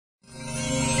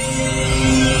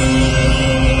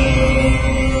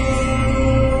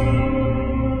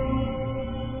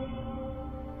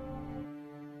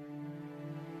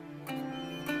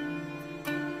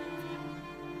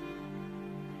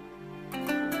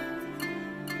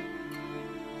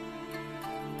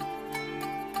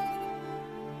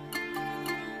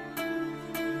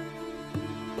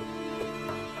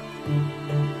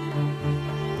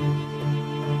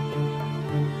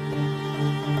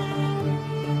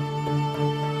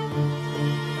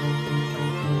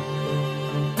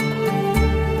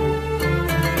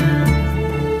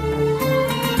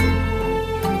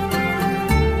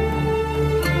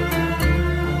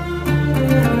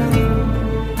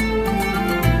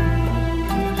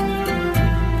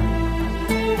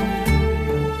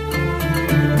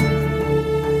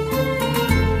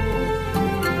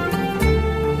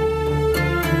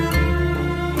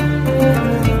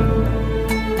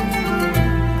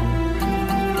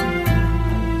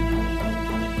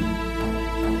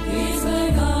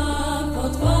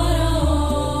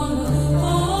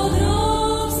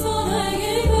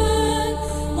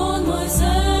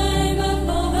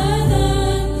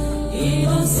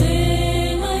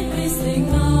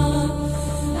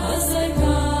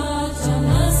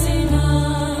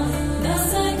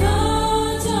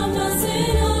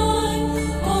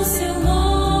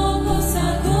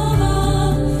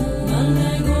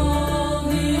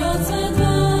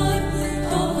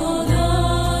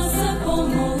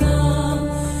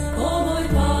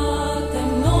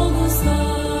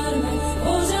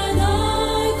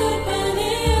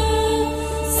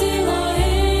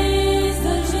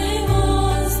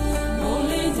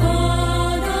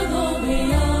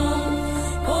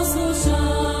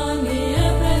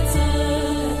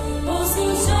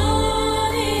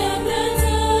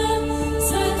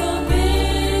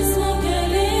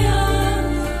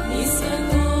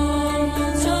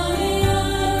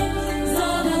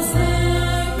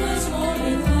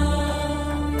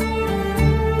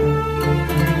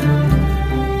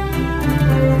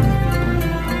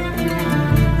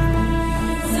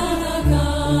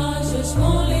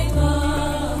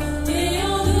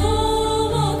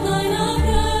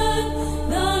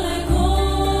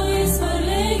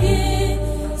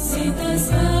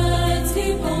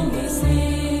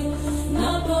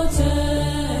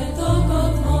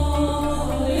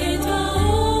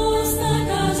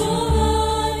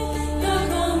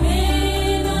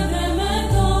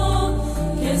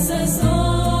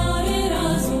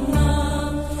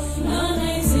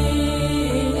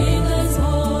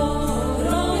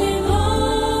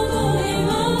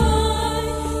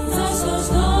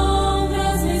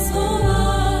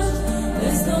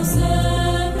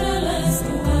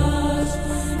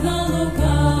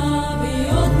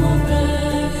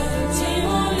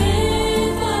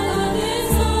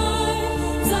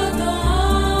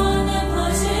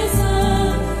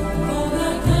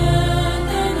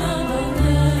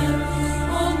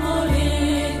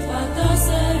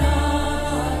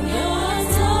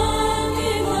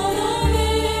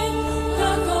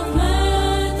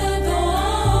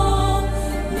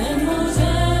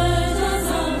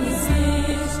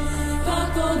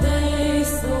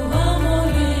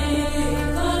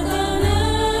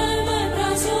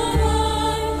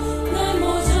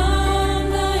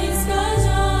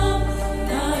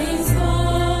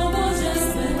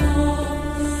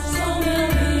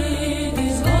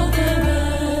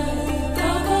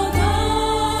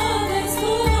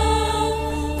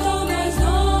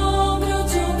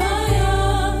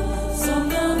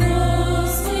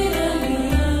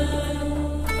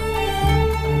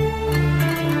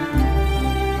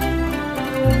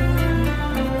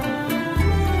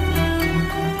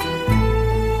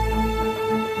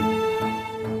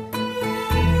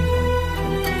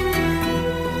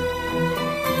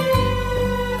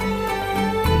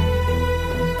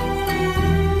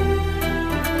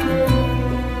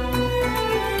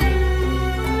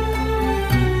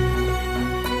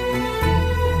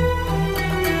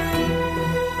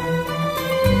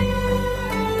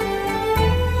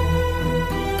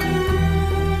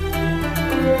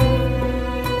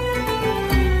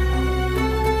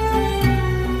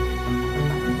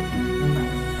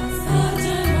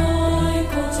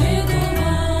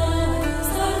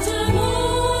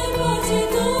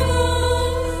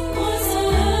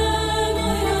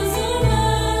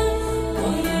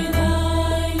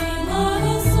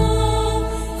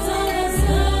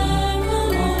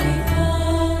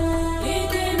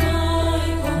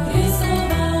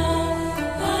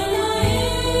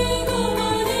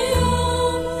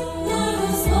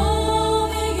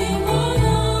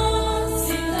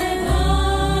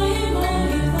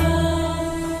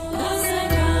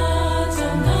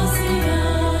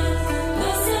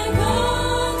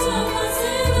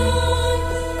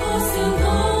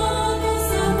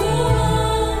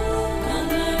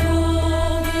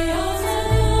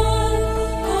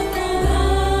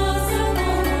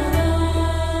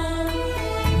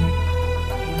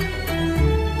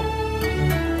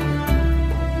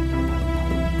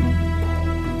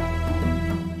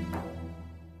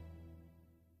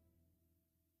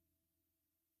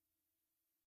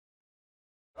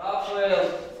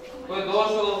кој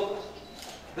дошол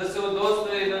да се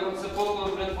удостои да го се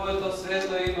поклони пред Твоето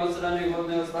свето име, отстрани го од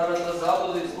него старата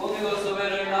заблуда, исполни го со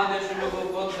вера и надеж и љубов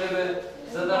кон Тебе,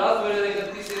 за да разбере дека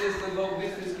Ти си единствен Бог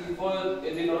вистински и Твојот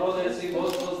единороден Син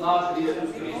Господ наш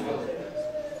Исус Христос.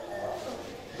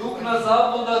 Дух на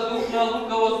заблуда, дух на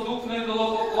лукавост, дух на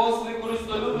идолопоклонство и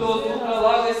користолюбивост, дух на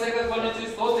лага и секаква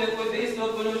нечистотија кој действа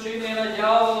од понучение на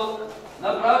ѓаволот,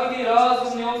 направи ги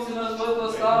разумни овци на Твоето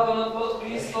стадо, на Твојот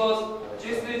Христос,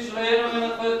 чисти членови на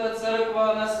Твојата црква,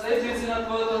 наследници на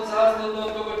Твоето царство,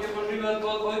 од кога ќе поживеат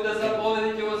по Твоите заповеди,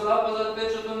 ќе го запазат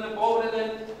печатот неповреден,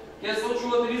 ќе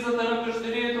сочуват ризата на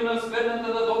крштенијето на сперната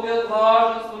да добијат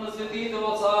блаженство на светите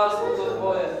во царството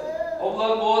Твое. О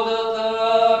благодата,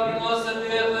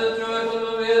 милосрдието и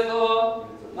човеколюбието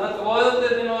на Твојот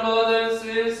единороден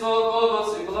Син, со кого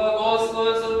си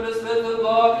благословен со пресветот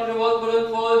благ и живот пред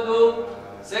Твој дух,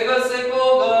 сега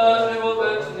секогаш и во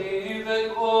вечни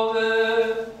векове.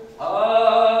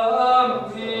 Амин.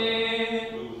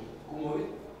 Кумови,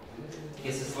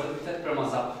 ќе се свртите према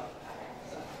запад.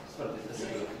 Свртите се.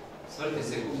 Сврти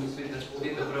се куми,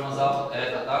 свите према запад.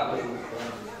 Ето така.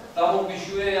 Таму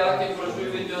пишуе, ја ќе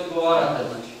проживите и одговарате.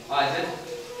 Ајде.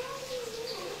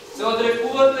 Се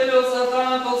одрекувате ли од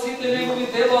сатанат, од сите негови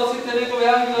дела, од сите негови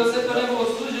ангели, од сето негово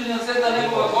служење, од сета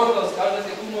негова гордост?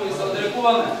 Кажете, кумови, се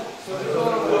одрекуваме.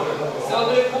 Се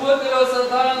одрекувате ли од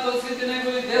сатанат, од сите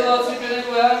негови дела, од сите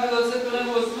негови ангели, од сето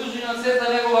негово служење, од сета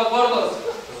негова гордост?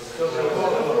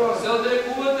 Се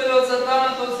одрекувате ли од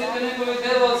сатанат, од сите негови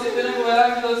дела, од сите негови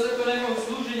ангели, од сето негово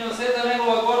служење, од сета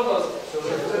негова гордост?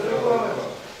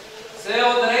 Се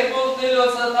одрековте ли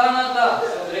од сатаната?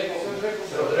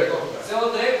 Се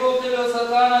одрековте ли од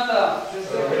сатаната?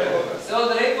 Се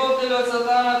одрековте ли од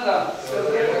сатаната?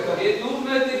 И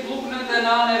духнете и плукнете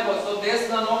на небо, со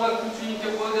десна нога клучени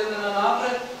ќе појдете на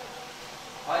напред.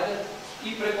 Ајде,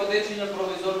 и преко дечиња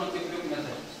провизорно ќе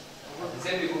клюкнете.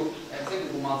 Земи го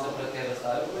малце пред тебе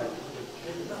стави.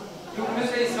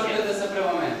 Клюкнете и свртете се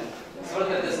према мене.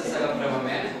 Свртете се сега према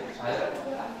мене. Ајде.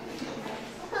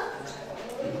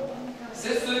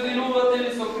 Се соединувате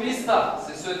ли со Христа?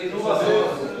 Се соединувате.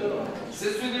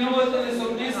 Се соединувате ли со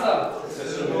Христа?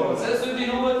 Се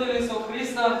соединувате ли со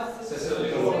Христа?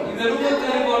 И верувате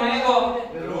ли во Него?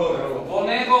 Во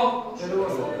Него?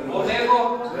 Во Него?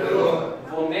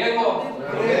 Во Него?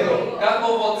 Како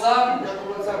во Цар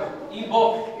и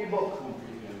Бог.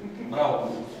 Браво.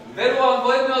 Верувам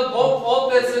во едниот Бог,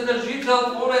 Отец, Вседржител,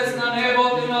 Творец на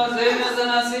небото и на земјата,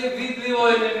 на се видливо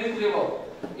и невидливо.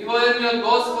 И во едниот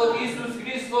Господ Исус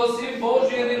Христос, Син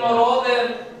Божи единороден,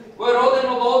 кој е роден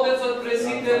од Отецот през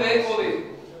сите векови.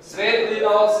 Светлина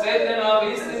од светлина,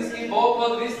 вистински Бог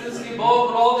од вистински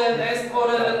Бог, роден,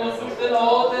 нестворен, едносуштен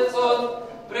Отецот,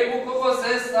 преку кого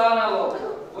се станало.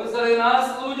 Кој заради нас,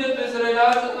 луѓето, и заради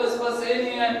нашето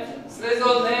спасение, слезе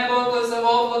од небото, се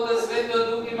воплота Светиот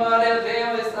Дух и Марија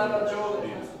Дева и стана човек.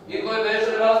 И кој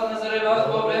беше разнен заради нас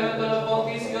во времето на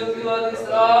Понтискиот Пилат и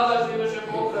страдаш и беше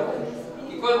поправен.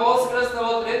 Кој воскресна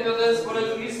во третиот ден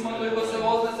според писмото и кој се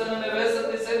вознесе на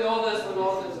небесата и седи одесно на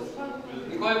Отецот.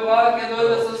 И кој пак ќе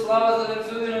дојде со слава за да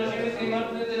суди на живите и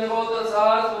мртвите неговото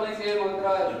царство нека има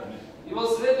крај. И во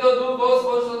Светиот Дух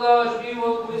Господ што дава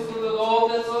живот кој слуга до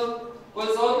Отецот, кој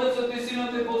со Отецот и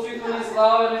Синот е почитуван и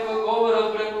славен и кој говорел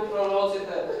преку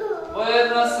пророците. Во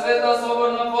една света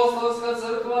соборна апостолска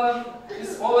црква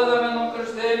исповедаме едно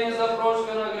крштение за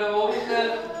прошка на гревовите,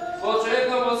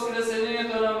 очекам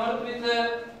воскресението на мртвите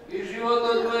и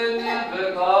животот во едниот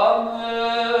век.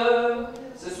 Амен.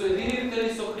 Се соединивте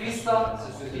ли со Христа?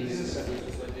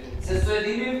 Се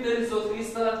соединивте ли со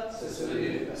Христа?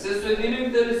 Се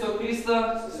соединивте ли со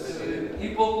Христа?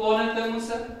 И поклонете му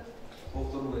се?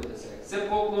 Повторувајте се. Се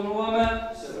поклонуваме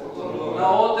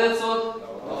на Отецот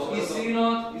и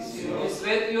Синот и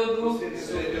Светиот Дух,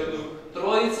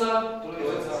 Троица,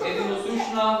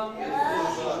 единосушна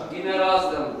и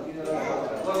неразделна.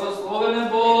 Благословен е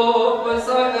Бог, кој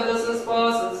сака да се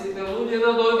спасат сите луѓе,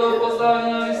 да дојдат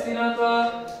познавање на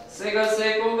вистината, сега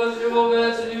секогаш и во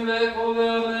вечни векове.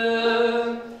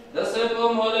 Амен. Да се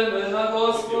помолиме на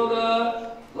Господа.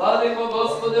 Владико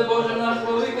Господе Боже наш,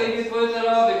 повикај ги Твоите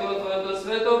раби во Твоето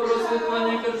свето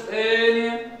просветување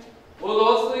крштение,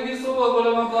 удостои ги со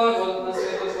голема благодат на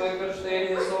свето Твое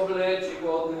крштение, соблечи го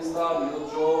од нестави од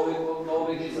човек,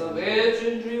 обнови ги за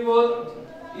вечен живот,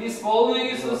 исполни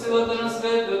ги со силата на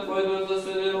Светиот Твој Дух за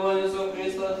соединување со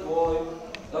Христа Твој,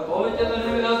 да повеќе да не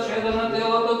видат чеда на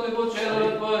телото и почеда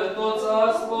на Твоето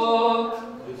царство.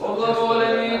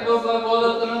 Облаголемито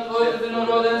благодата на Твојот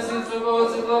единороден Син, со кого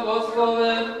си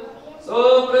благословен,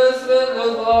 со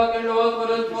пресветлиот благ и живот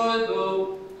пред Твој Дух,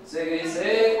 сега и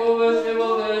секогаш и во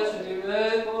вечни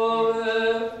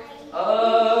векове.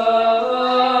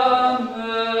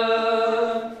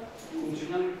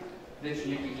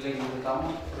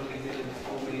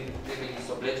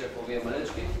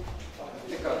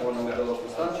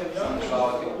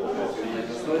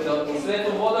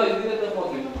 вода и видите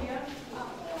подвиг.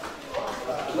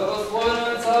 Благословено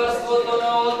е царството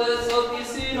на Отецот и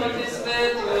Синот и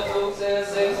Светиот Дух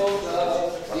секогда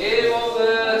и во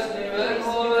вечни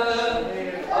векове.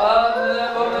 Амин.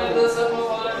 Помни да се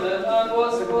помолиме на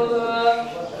Господа.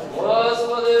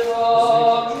 Господи,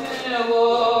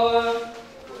 помилуй.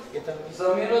 За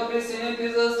мирот и сините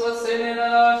и за спасение на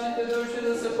нашите души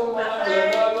да се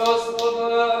помолиме на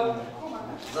Господа.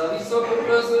 За високо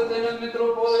просветениот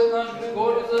митрополит наш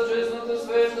Григорий, за честното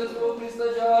свещенство,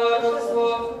 пристаджателство,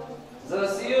 за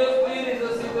сиот мир и за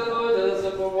сите дойде да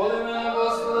се помолиме на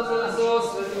Господа, за да се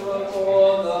освети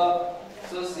върховода.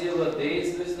 Со сила,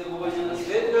 действие, слегување на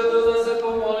Светиот Дух да се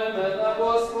помолиме на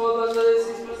Господа, за да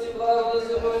си спаси благо, да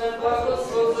се погне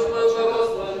благослов за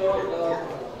Господа.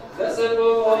 Да се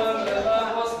помолиме на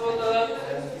Господа,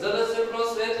 за да се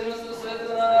просветиме со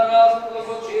светлина на разум,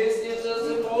 благочестие, да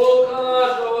се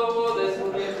покаже ова вода и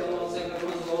спорнително секако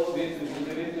зло, убитви,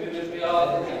 живите и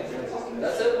непријатели. Да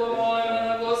се помолиме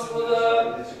на Господа,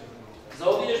 за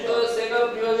овие што сега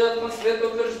приоѓаат кон свето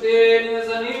крштење,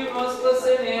 за нивно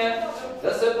спасение.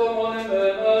 Да се помолиме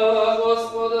на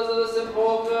Господа, за да се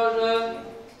покаже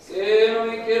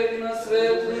синови керки на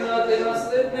светлината и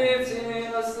наследници и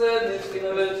наследници на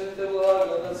вечните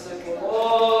блага. Да се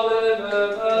помолиме на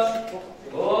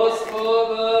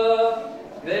Господа.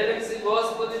 Велик си,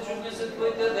 Господи, чудни се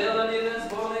Твоите дела, нивен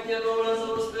зборник е добрен за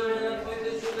успевање на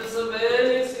Твоите чудеса.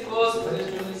 Велик си, Господи,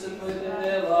 чудни се Твоите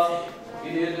дела, и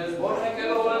нивен зборник е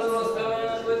добрен за успевање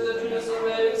на Твоите чудеса.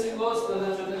 Велик си, Господи,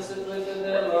 чудни се Твоите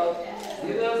дела,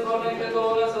 нивен зборник е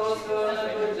добрен за успевање на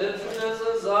Твоите чудеса.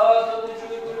 Зато Ти,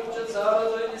 човек, любче цара,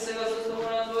 дойди сега со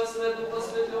стомана на Твоя свето,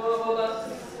 посвети ова вода.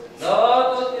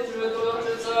 Зато Ти, човек,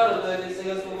 любче цара, дойди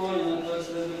сега со стомана на Твоя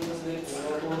свето, посвети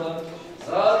ова вода.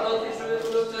 Зато Ти, човек,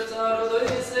 любче цара,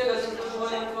 дойди сега со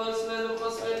стомана на Твоя свето,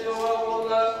 посвети ова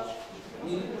вода.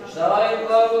 Дай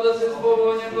благо да се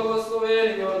збогување,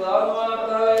 благословени, Јорданова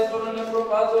направи изборно не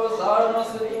пропадува, заедно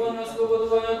светување,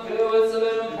 ослободување од гревот,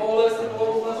 целено болести,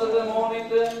 полука за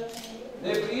демоните,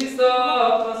 не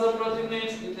пристапна за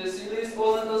противничките сили,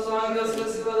 изполнета со ангелска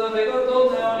сила да бегат од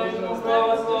неонично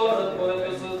права зло на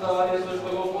Твоето создание, зашто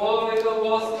го повика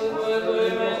Господи Твоето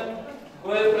име,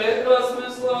 кое прекрасно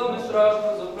и славно и страшно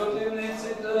за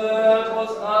противниците.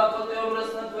 Познато Ти образ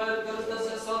на Твојот крст да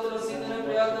се сотра сите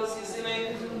непријателски сили,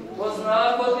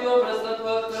 познато Ти образ на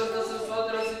Твојот крст да се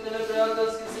сотра сите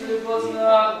непријателски сили,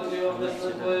 познато Ти образ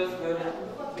на Твојот крст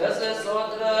да се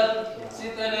сотра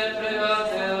сите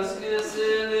непријателски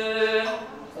сили.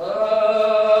 Амин.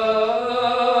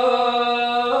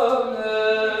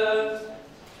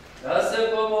 Да се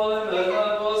помолиме на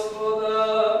Господа.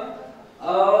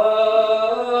 Амин.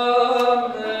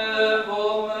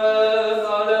 Бомен.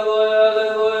 Алелуја,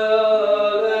 алелуја,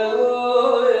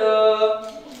 алелуја.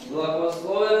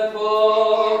 Благословен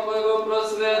Бог, кој го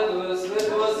просветува,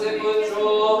 светува секој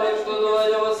човек што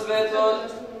доаѓа во светот,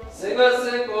 сега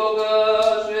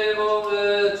секогаш и во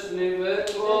вечни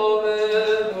векове.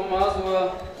 Помазува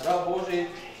раб Божи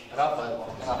Рафаел.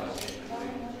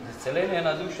 Исцеление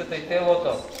на душата и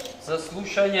телото, за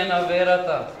слушање на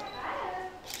верата.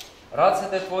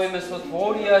 Рацете Твои ме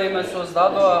сотворија и ме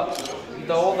создадоа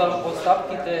да одам по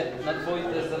стапките на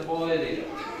Твоите заповеди.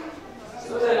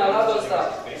 Студена радоста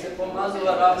се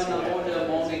помазува рабина Божја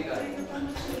Моника.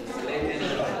 Исцеление на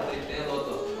душата и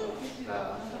телото,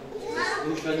 за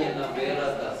слушање на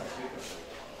верата.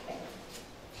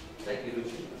 Таки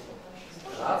ручи.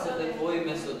 Рацете Твои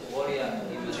ме сотворија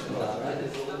и ме создадоа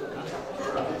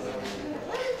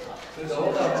да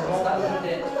одам по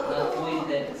стапките на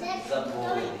Твоите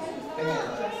заповеди.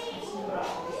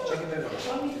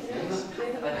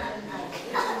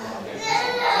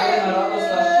 Студена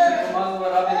радоста се помазува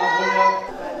рабина Божја.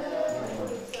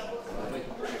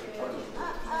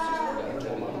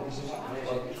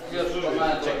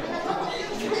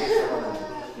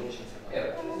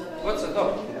 Вот се то.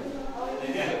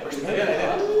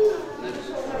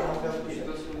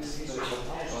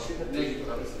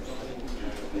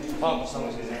 Малко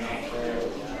само се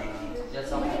ја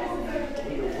само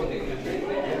води.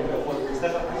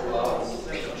 Стефан.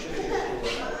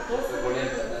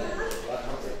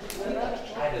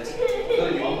 Ајде.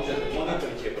 Дори момче,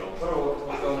 моментот ќе е право.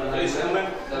 Прво, на најсемен.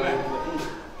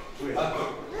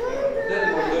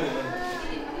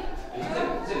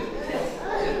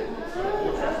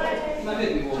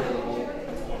 Наведи го.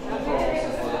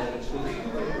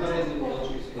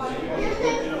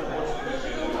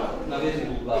 Наведи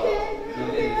го глава.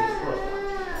 Наведи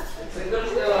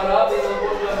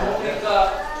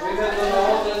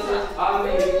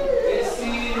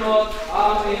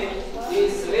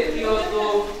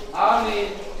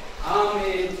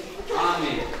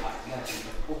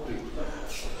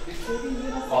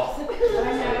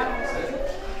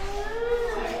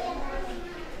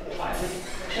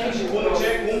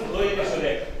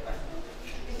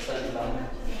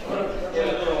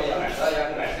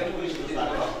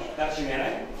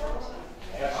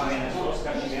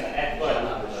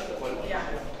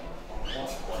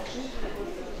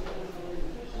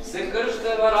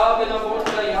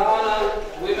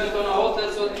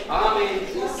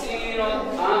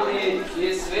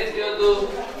i Svetio Duh.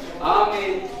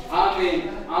 Amin, amin,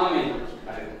 amin.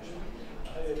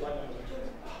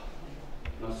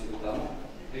 Nosi ga tamo.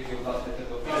 Vi ga vlasite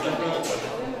to.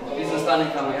 Vi zastani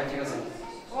tamo, ja ti ga znam.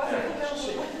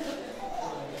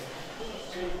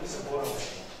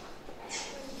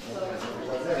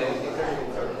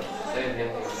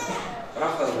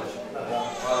 Rafael već.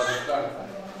 Hvala za tako.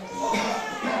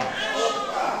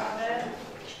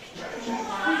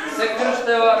 Se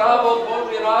kršteva rabot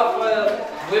Boži Rafael,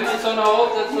 u ime Sona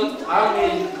Otec od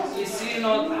Amin, i Sin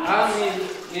od Amin,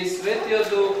 i Svetio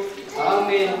Duh,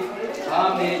 Amin,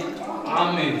 amin,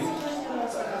 amin.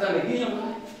 Da li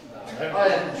ginjam?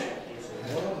 Ajde.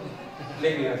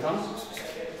 Legi ga tam.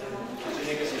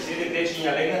 Neka se sedi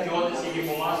tečnija legnati, ovdje si gi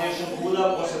pomazi još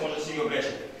buda, poslije može si gi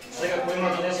obrečati. Svega ko ima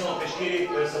doneseno peškiri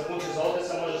sapunče za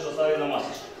oteca, možeš ostaviti na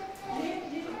masište.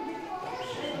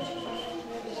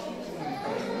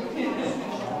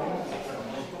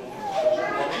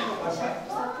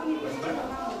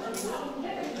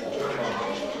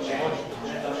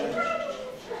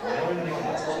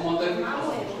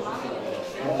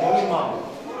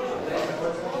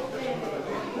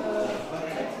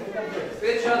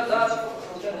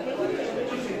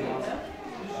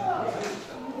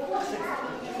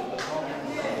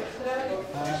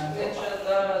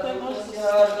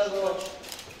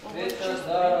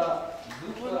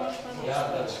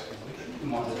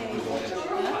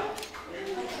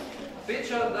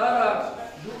 Peča dara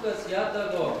Duha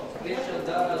Sjatago, peča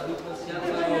dara Duha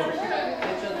Sjatago,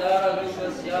 peča dara Duha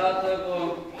Sjatago,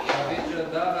 peča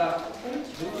dara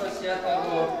Duha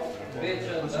Sjatago,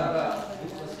 peča dara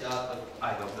Duha Sjatago.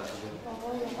 Aj, dobro.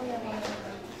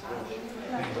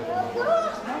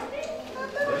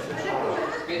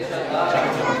 Peča dara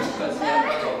Duha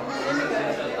Sjatago,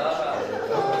 peča dara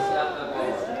Duha Sjatago,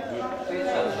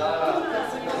 peča dara Duha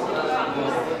Sjatago.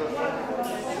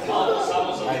 Malo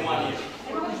samo za vнимание.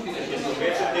 Ще се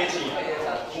вече течи.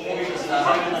 Хубаво да се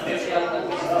вземе на детска, да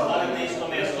се поставим на исто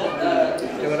место.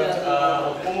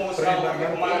 Хубаво само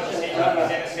да помагаш да всеки да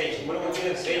вземе свечи. Първо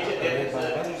отидем свечи, дете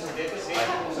с дете, свечи,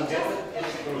 с дете и да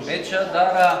се кружи. Печа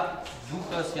дара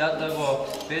Духа Святаго,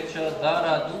 печа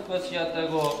дара Духа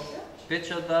Святаго,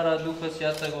 печа дара Духа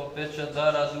Святаго, печа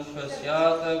дара Духа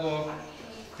Святаго,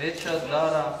 печа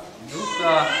дара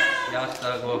Духа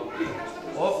Святаго.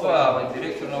 Опа,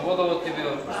 директор на водовод ти бил.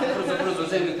 Бързо,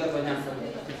 вземи кърваня.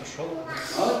 Ти пошъл?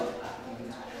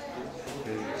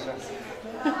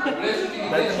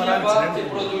 Дайте марамици,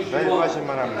 дай ваши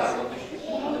марамици.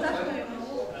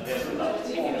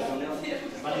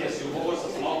 Матия си обувал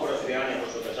с малко разстояние,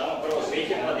 защото държава първо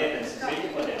свеки младенец.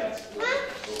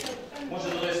 Може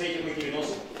да даде свеки, които ви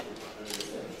носи.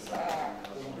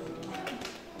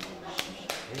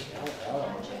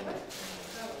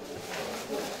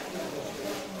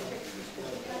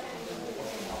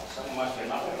 Само мачте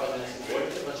напред, да не се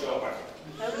борите, значи опак.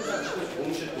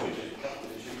 Умчетуйте.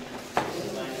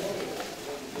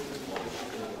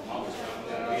 Малко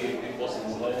спрямо. И после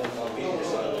видите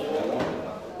се да долу.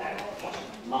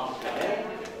 Малко къде.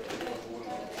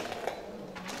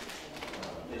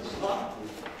 Това.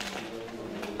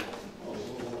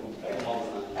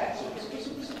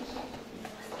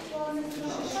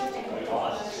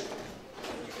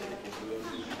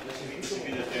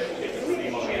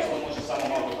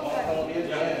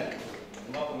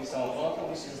 Малко ми само това,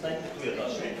 ако си застанете в туя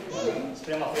даши,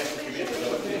 спрема фреска ки видите да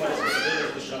върти, има да се зададе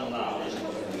да душано на амлежа.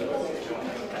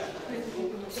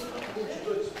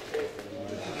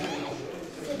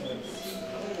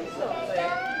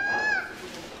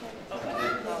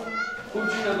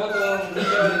 Кучина готова,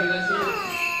 начава да ги даси.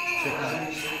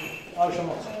 Ау,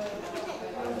 шамот.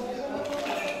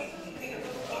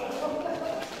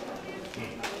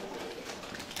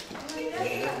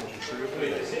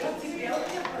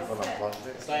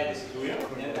 Станете си туя,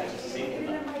 ще се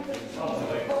синките.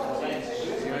 Станете си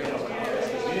туя.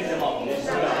 Видите малко, не ще се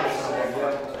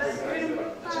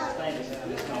станете си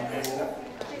туя, само фреска.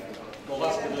 До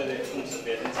вас ще дойде функция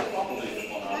петница, малко дойде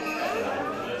по-надо.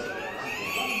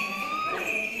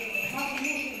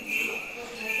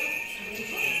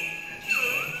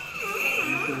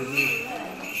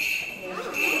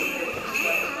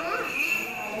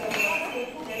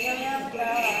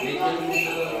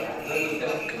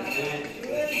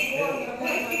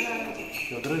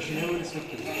 Дръжи него или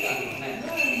светки?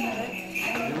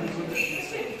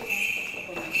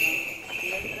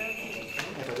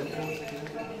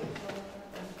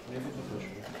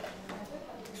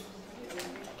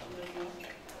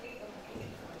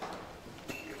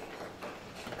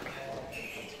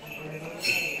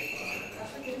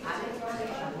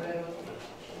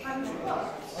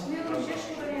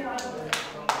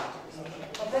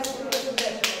 Thank you.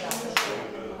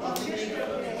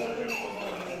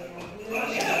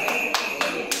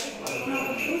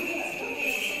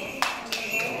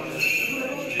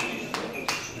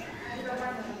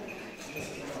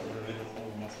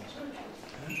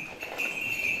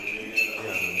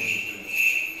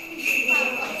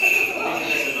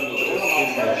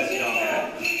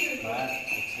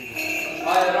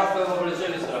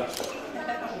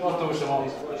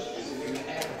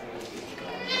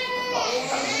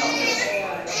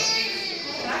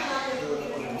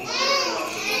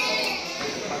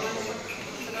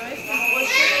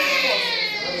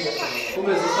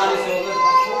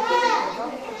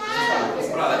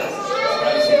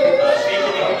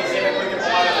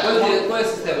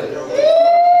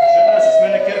 Жена се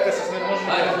смене керка, се смене може.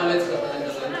 Айде на лецката,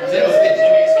 Вземи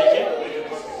свеќе.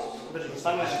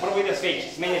 Стане, ще пробуйте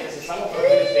свеќи. Сменете се само,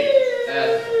 пробуйте свеќи.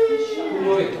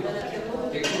 Хубави.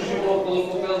 Ќе кружимо около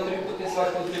купел 3 пути,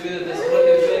 свако ќе бидете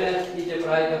спротив мене и ќе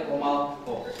правите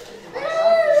помалко.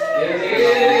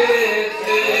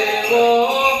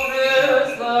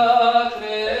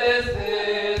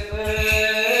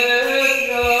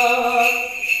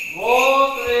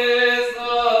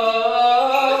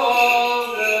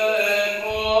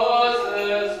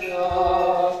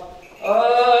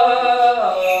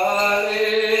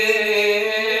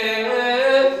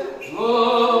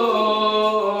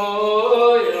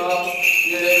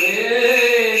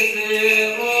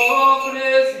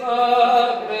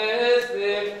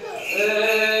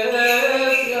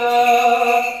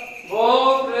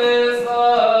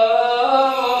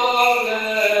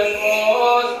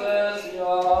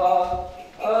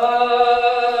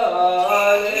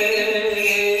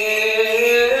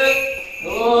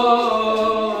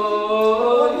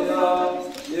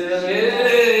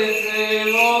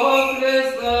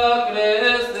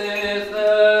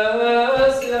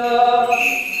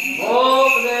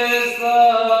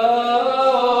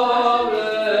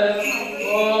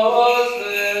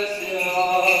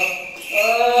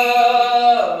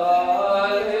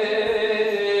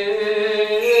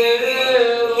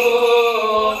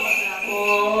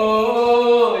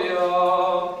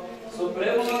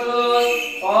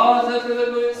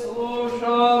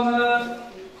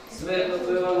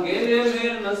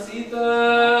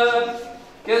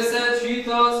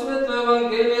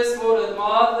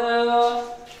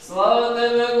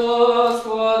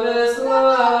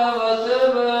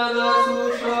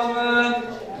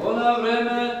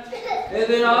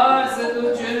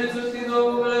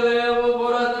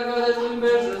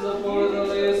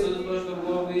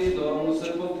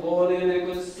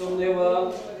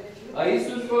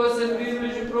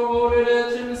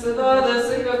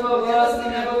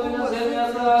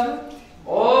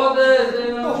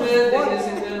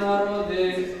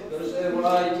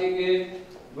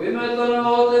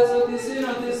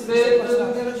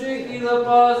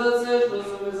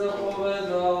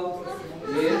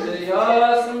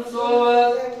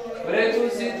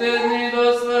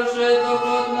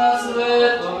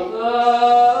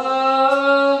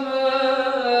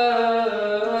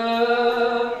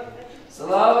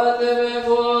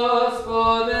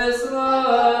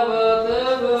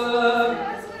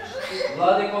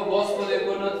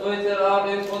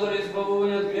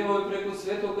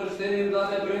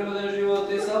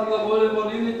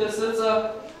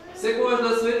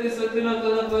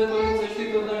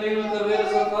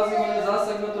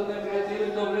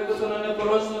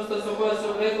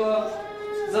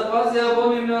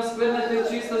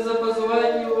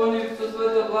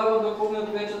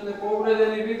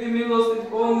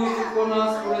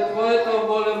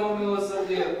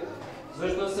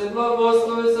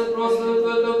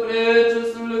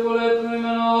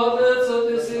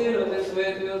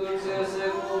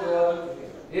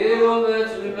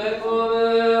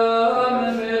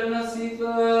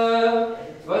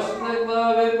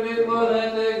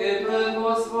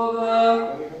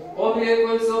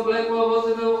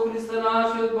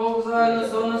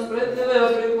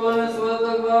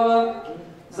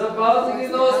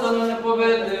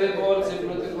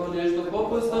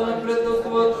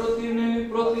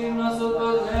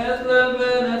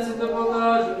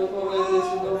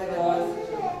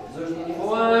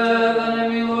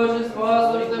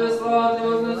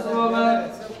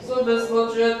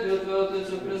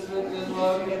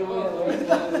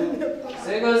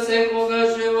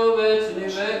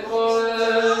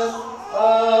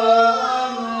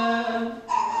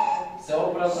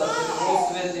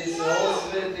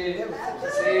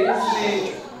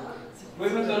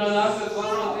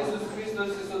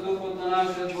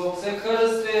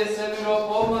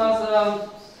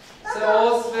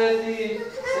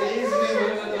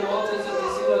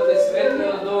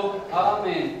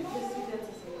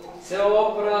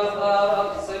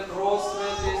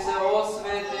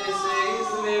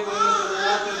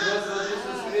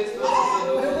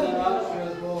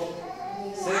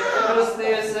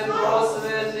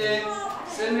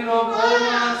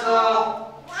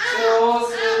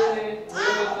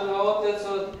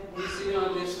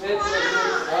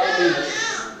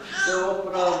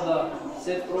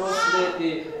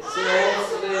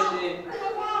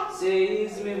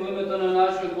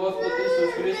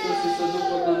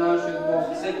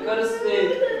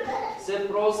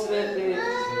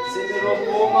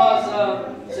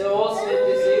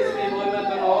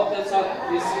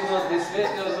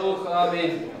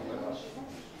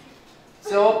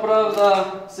 се оправда,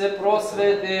 се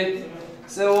просвети,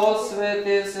 се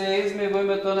освети, се изми во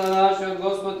името на нашиот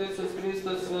Господ Исус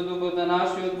Христос, во Духот на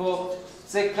нашиот Бог,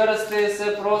 се крсти,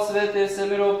 се просвети, се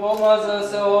миропомаза,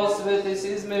 се освети, се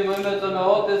изми во името на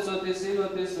Отецот и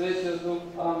Синот и Светиот Дух.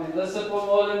 Амин. Да се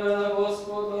помолиме на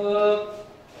Господа.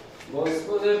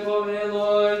 Господи,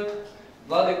 помилуй.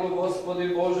 Владико Господи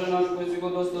Боже наш, кој си го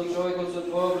достал човекот со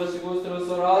Твој образ и го устроил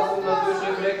со разум на душа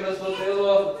и прекрасно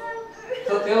тело,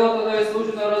 та телото да ја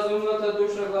служи на разумната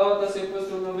душа, главата си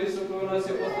опустил на високо, на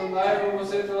си постал најмногу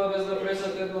сетила без да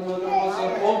пресате едно на друго, се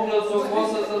обнел со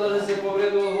косата да не се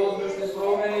повредува воздушни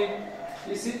промени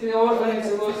и сите органи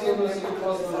целостно си ги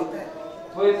поставил.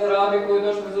 Твоите раби кои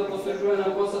дошли за послужување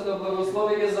на косата,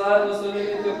 благослови ги заедно со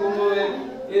нивните кумови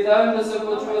и дай им да се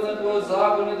почуват на Твојот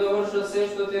закон и да вршат се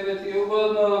што Тебе ти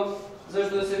угодно,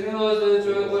 зашто си милостив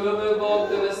човеколюбив Бог,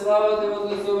 Тебе слава, Те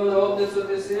возгласува на Отецот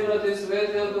и Синот и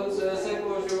Светиот Дух, се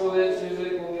секогаш и во вечни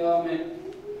векови. Амин.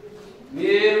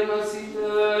 Мир на сите,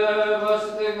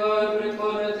 вашите глави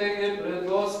преклонете ги пред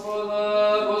Господа.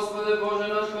 Господи Боже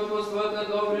наш, како Својата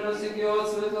добрина си ги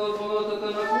осветил полотата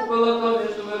на купелата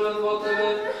меѓу верот во Тебе,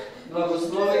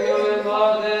 благослови ги овие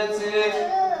младеци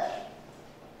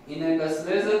и нека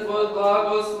слезе Твојот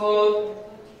благослов,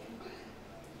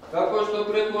 како што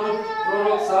преку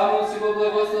пророк Самуил си го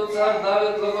благослов цар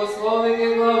Давид, благослови ги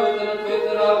главите на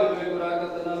Твоите раби преку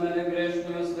раката на мене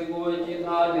грешниот, слегувајќи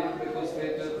нади преку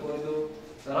Светиот Твој Дух.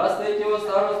 Растајќи во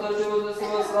староста живот да си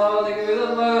во слава, да ги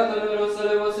видат благата на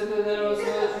Иерусалим во сите дни во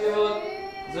својот живот,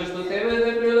 зашто Тебе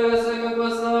те прилега секаква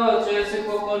слава, че си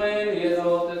поклонение на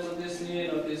Отецот и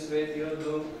Синот и Светиот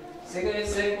Дух, сега и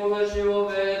секогаш и во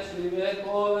вечни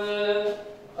векове.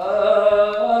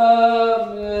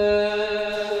 Амен.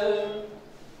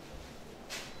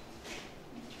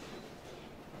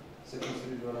 Се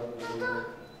посреди вратата.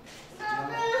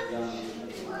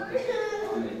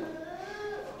 Амин.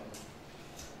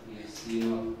 И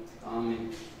Синот.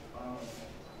 Амин.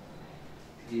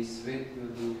 И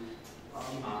Светиот Дух.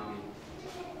 Амин.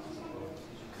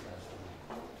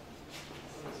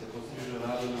 Се посреди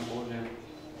вратата на Божия.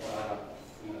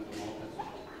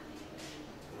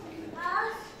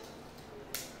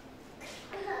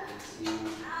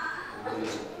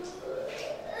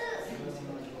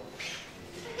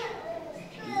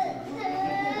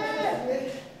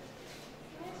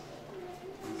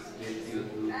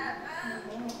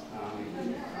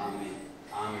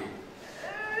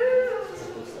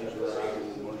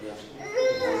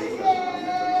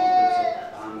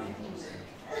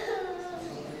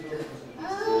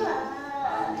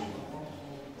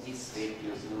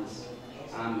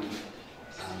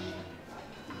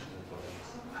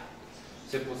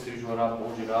 Се пострижува раб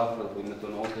Божи Рафаел во името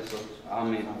на Отецот.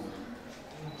 Амин.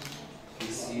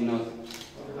 И Синот.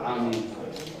 Амин.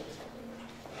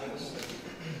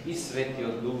 И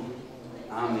Светиот Дух.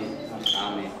 Амин.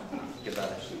 Амин. Ке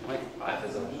дадеш. Ајде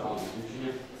завршаваме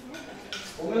учење.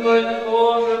 Помилуј ме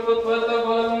Боже, по Твојата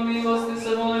голема милост и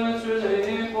се молиме чуде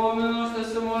и ми помилуј, ще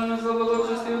се молиме за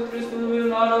благочестиот Христовиот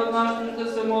народ наш, ще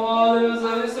се молиме за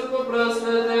високо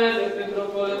преосветени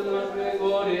митрополит наш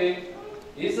Григорий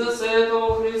и за сето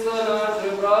Христа наше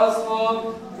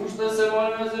братство, уште се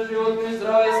молиме за живот и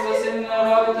здраве и спасение на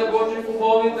рабите Божи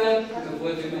хубовите.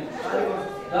 Твоето име?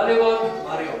 Далибор,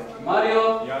 Марио,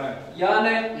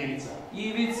 Јане,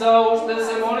 Ивица, уште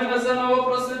се молиме за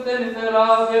новопросветените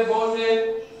раби Божи,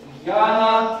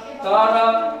 Јана,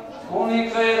 Тара,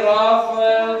 Моника и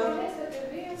Рафаел,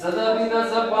 за да бидат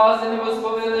запазени во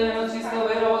споведање на чиста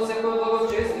вера во секој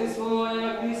благочестие и исполнување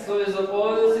на Христови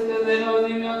заповедите дени од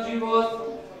нивниот живот,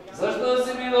 зашто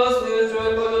си милостив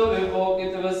човеколюбив Бог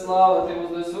и Тебе слава, Ти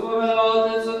вознесуваме на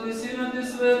Отецот и Синот и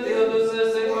Светиот Дух, се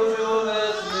секогаш и во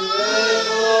вечни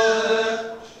векове.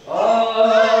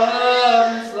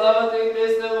 Амин. Слава Ти,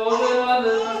 Христе Боже,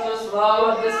 надежната слава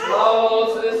Ти, слава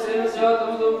Отцу и Сину,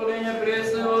 Святому Духу, ниње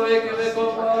присно во веки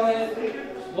веков. Амин.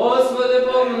 Господи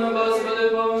помилуј, Господи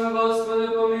помилуј, Господи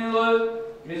помилуј.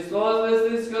 Христос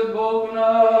вестинскиот Бог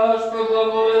наш, кој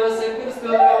благоволи да се крсти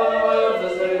од Јованова Јорда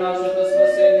заради нашето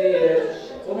спасение.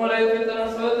 По молитвите на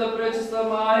Својата пречиста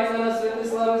Мајка, на свети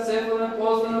слави Сефовен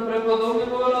постана преподобни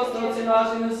богоностоци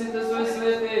наши, на сите свои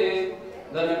свети,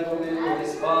 да не помилуј и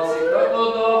спаси, како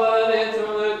добар и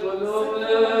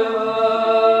човеколюбив.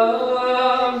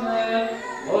 Амен.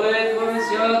 Молитвами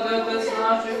Святиот Отец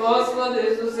наш и Господи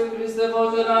Исусе Христе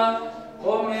Боже наш,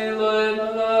 помилуј на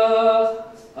нас.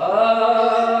 Амен.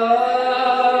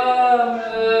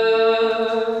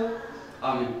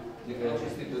 Амин. Нека ја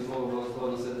честите од Бога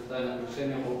благословена света тајна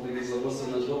кршение, Бог да ги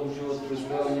благослови на долг живот,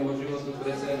 преуспевање во животот,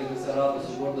 пред сега нека се радва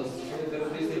со гордост со своите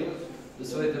родители, со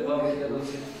своите баби и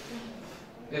дедовци.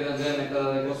 Еден ден нека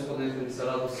даде Господ нека ни се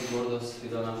радост и гордост и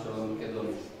да нашава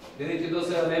Македонија. Бидејќи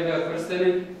досега не беа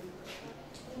крстени,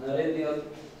 наредниот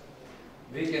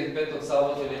викенд, петок,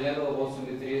 сабот или недела во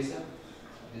 8:30,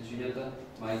 дечињата,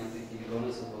 мајките ќе ги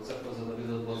донесат во црква за да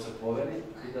бидат воцрквовени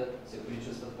и да се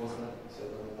причестат после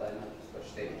светата тајна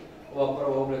крштење. Ова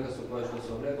прва облека со која што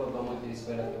се облекува, дома ќе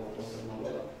исперете во посебна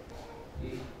вода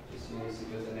и ќе си ја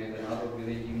сипете негде надолу,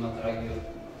 бидејќи има трагија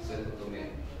светото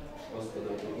мире. Господе,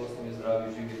 благослови,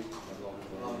 здрави, живи,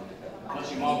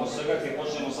 Значи малку сега ќе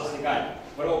почнеме со сликање.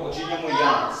 Прво почињаме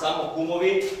Јана, само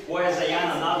кумови, кој е за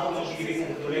Јана надвор може ги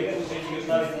викнете до лекар, и ќе ги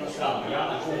оставите на страна.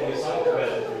 Јана, кумови, само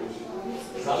поведете.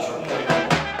 Само кумови.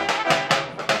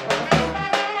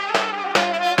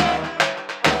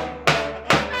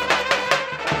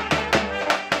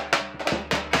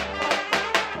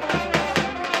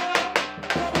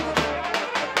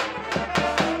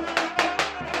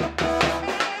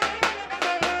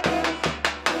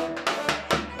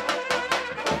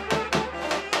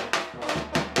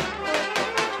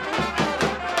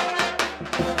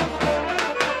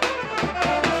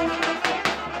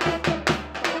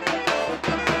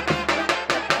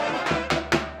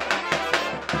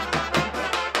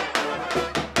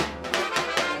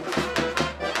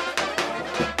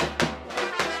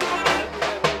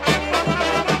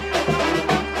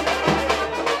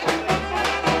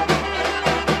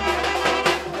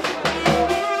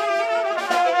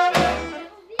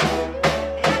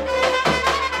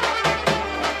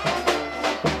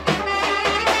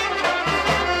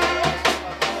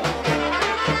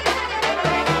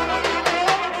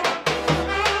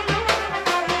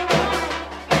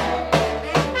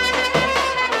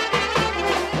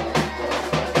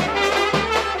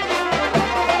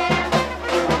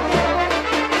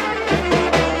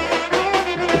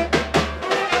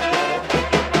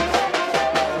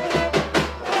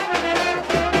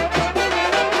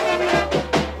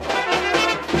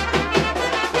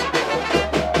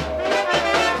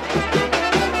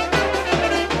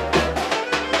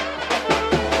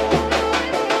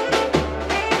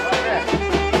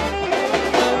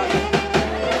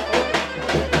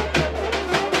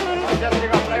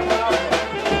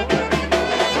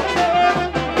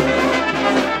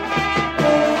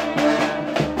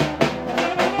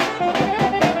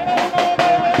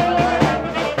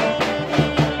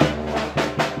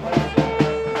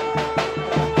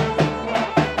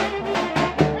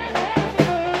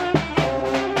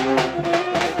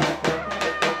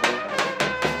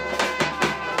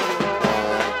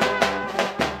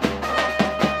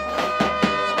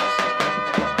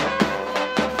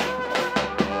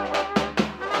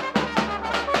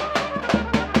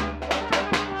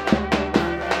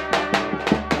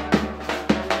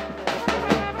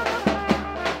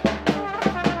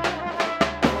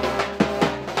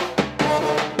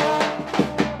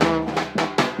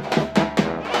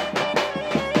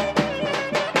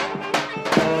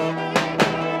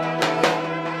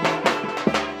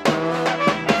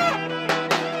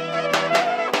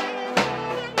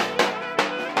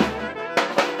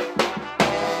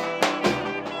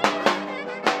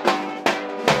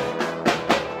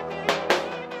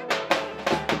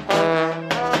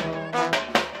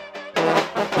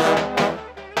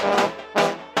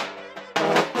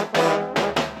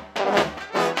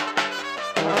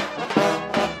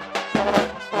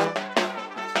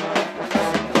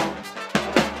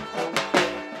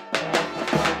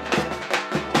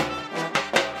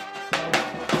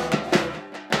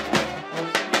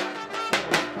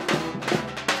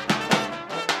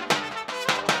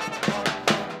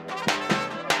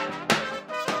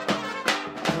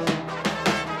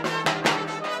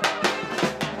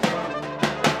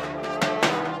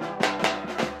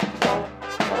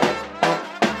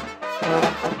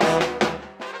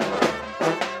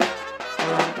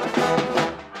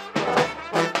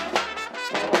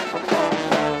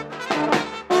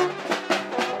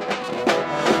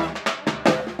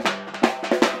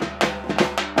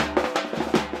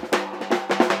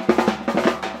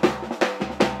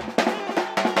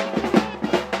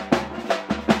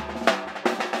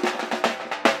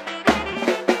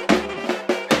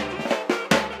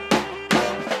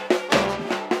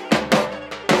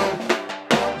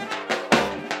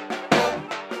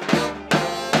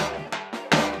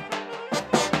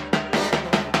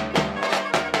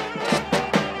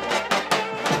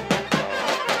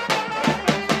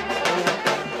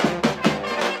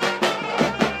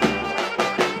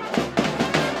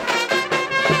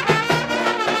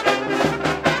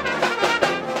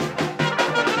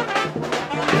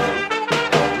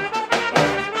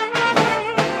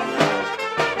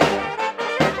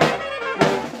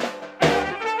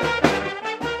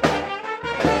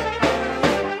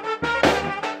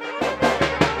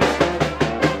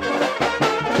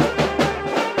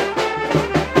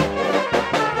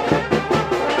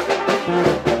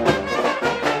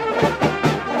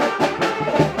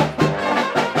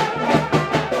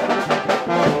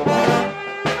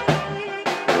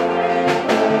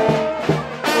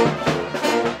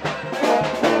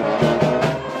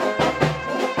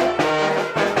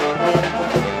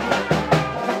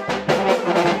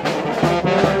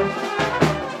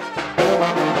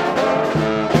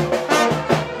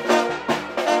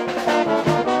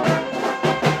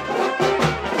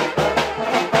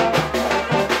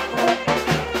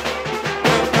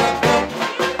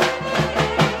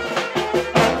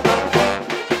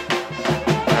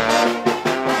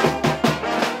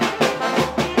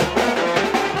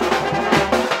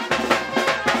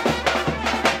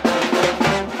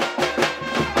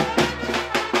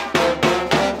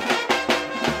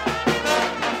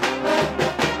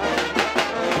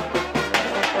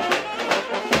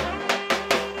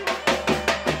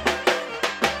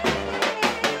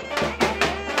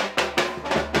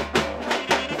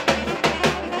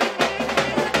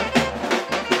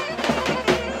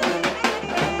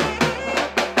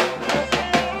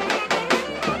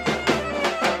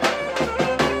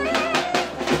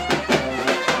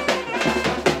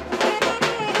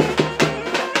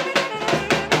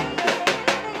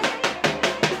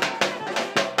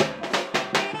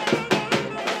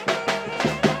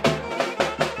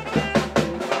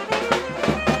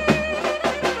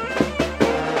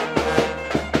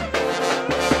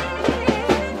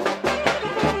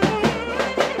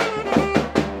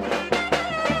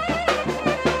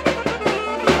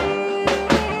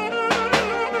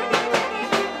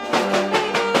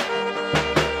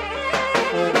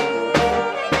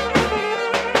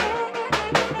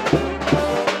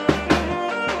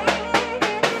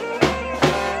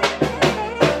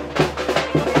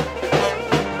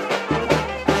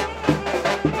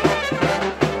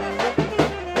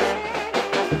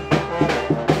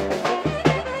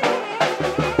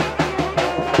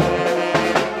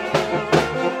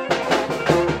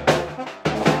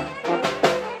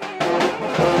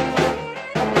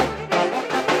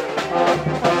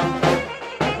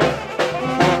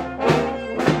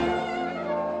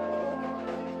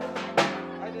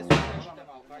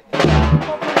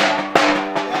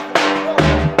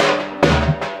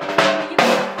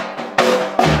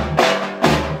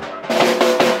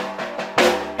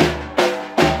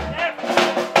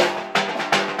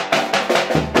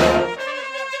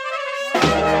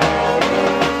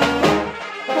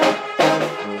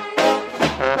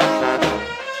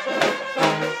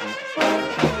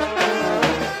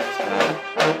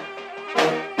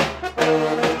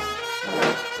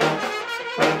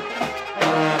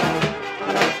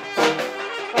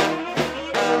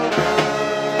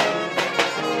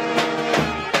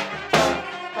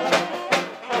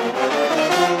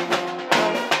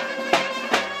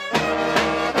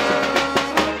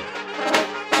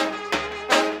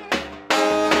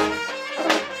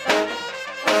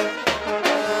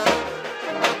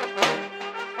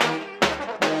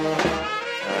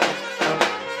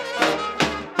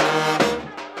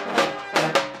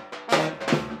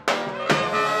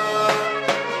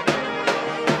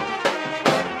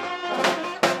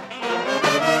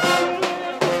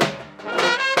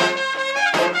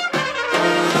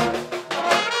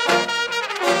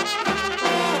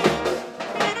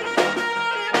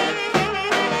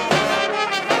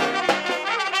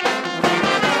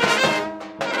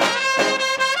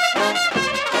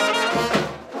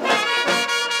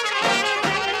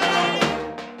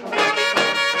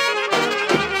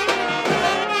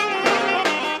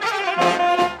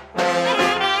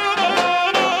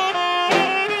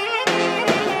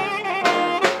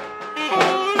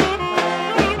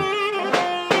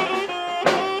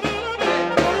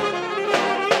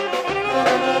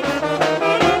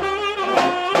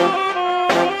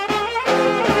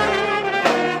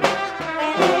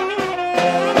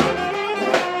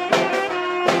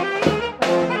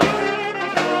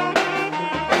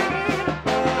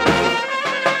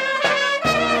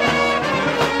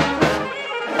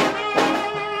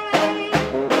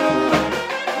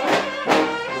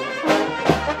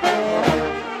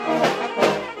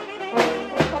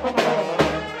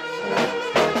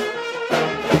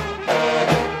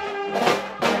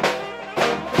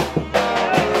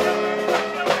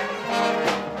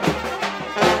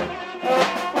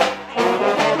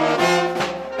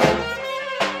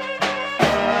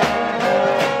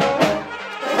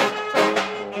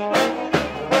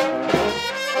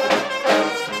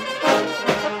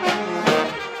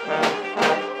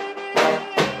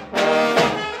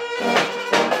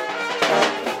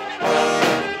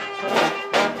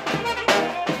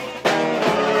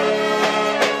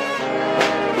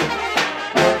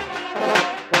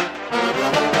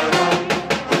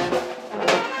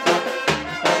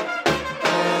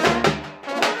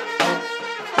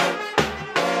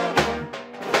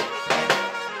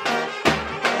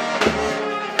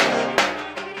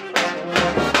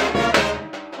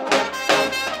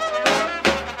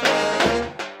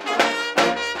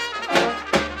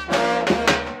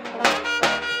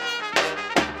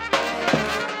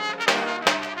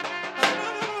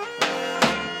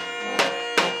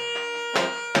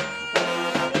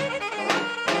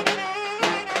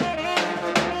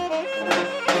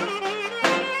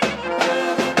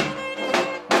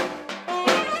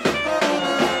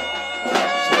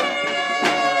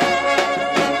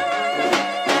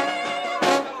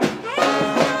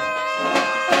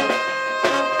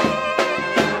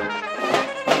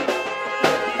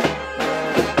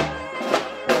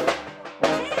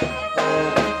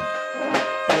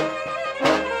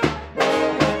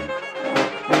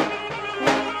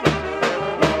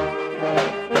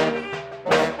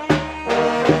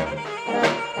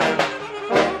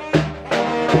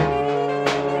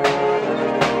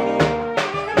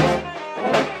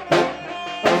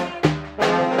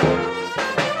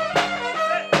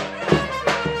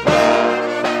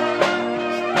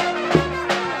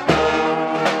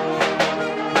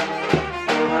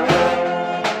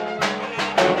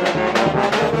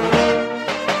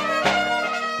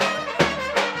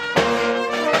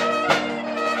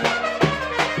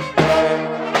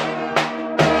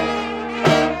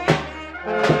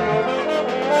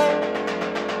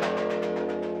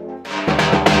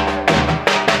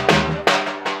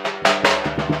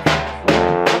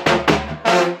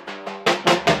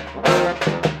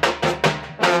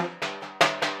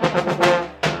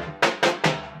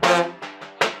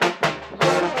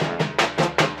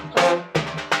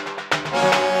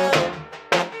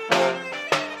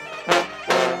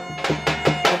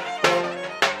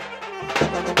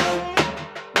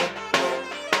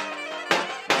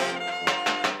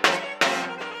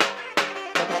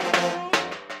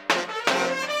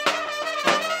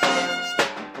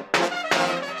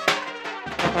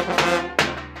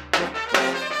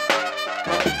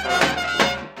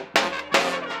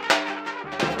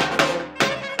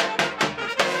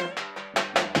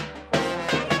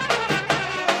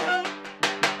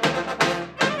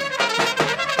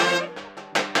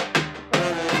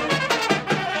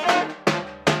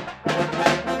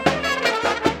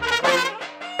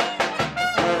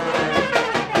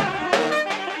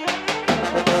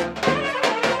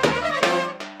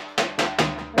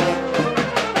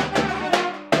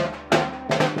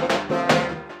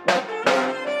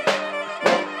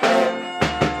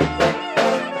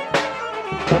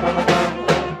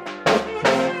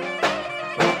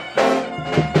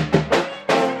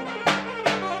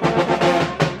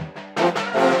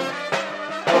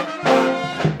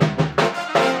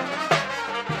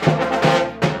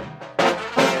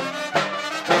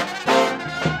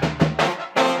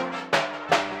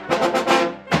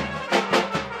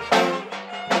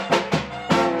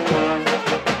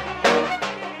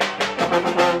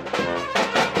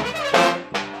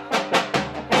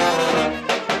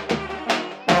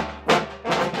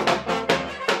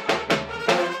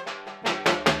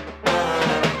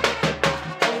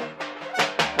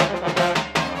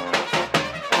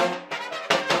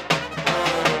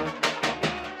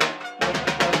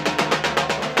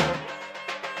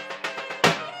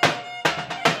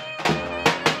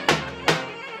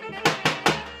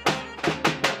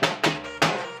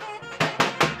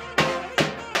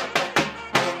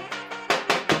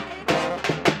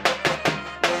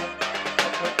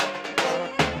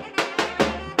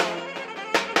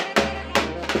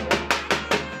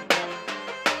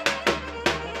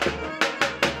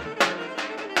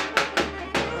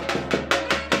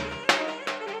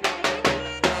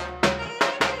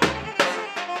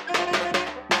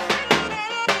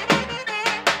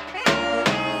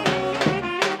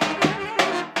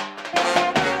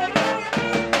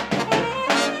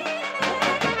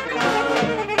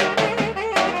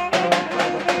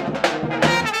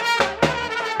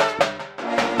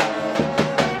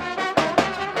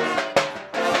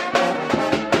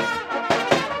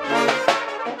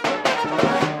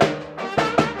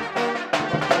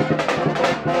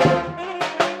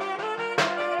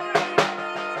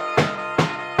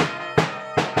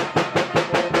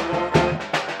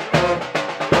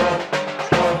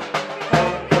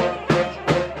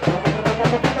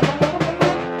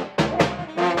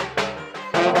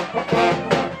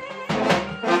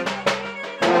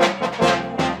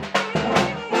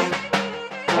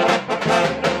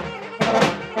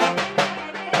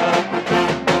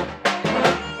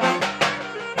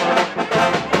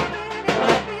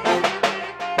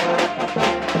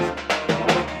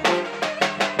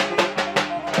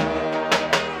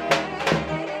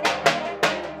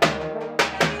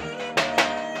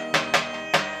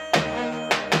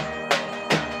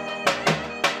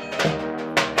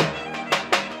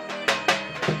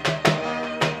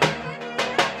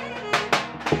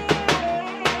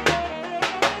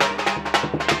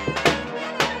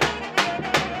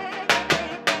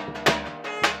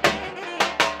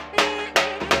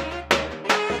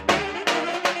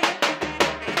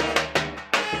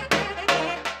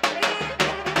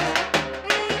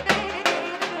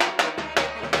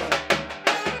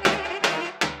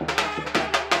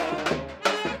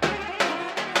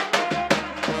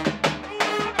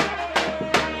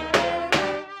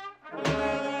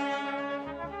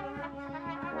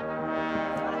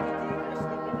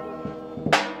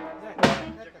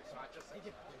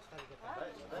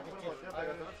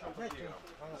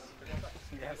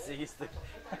 Нямам се исти.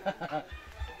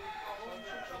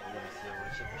 Идем си я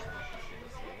връча, защото ще да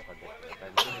си я бъде.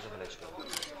 Айде, не за млечка.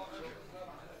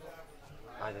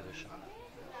 Айде, душа.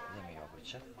 Не ми я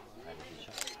връча. Айде,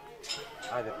 душа.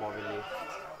 Айде, повели.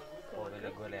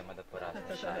 Повели голема да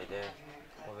пораснеш. Айде,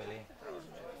 повели.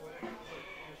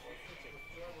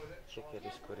 Чекай да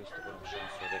изкористи върху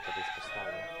шансове, дека да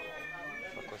изпоставя.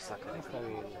 Ако сака да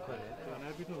прави коле. Това не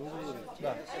е видно уговори.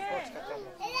 Да.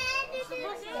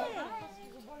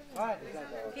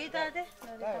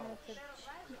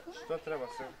 Що трябва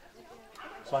сега?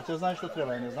 Сватя знае що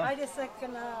трябва, не знам. Ajde saka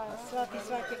na svati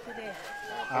svake kude.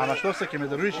 А на що всеки ме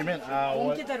даруеш и мен?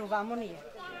 On ti daruvamo nije.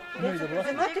 Не, добро.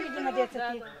 Znate li da ima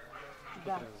djeca ti?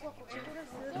 Da.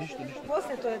 Нищо.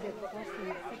 Posle to je djeca,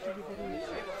 posle saki ti daruješ.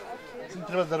 Син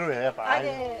трябва да даруя, е па.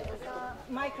 Ajde,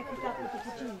 majka ti tako ti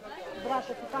počini.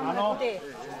 Brata ti tamo na kude.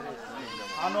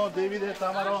 Ано, Девиде,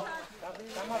 Тамаро.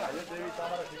 Тамара, Деви,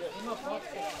 Тамара.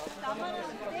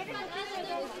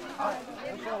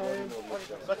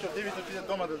 Значи от Девите отиде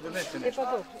дома да донесе E нещо.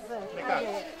 pa dobro, znaš. Neka.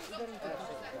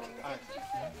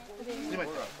 Снимай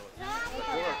това.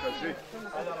 Кога кажи.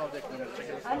 Айде на овдек номер,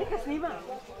 чекай. A neka snima.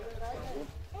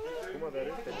 Кума да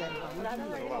речете.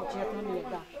 Očetno nije,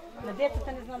 da. Na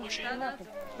djecata ne znam što znate.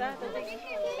 Da.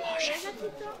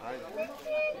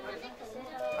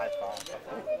 Айде, па.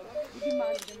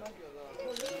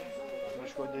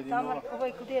 Знаеш кой деди Tamo, нова? ovo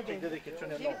je kude je Деде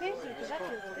Кечуне нова.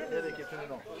 Деде Кечуне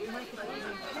нова.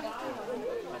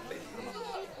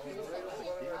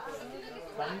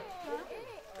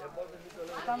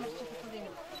 Tamo će se kude.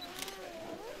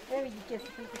 Evo vidi kje se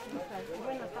slika se nastavi. Ovo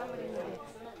je na Tamari na djeca.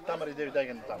 Тамара и Деви, дай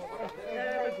ги на там.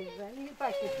 Nije pa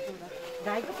kje se tuda.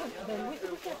 Daj ga po da je moj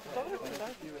slučaj. Dobro se da.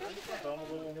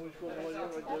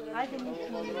 Ajde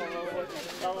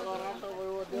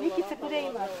Nikica kude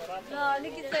ima? Da,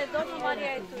 Nikica je doma,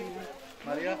 Marija je tu.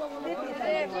 Мария?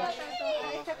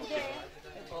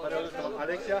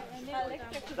 Алексия?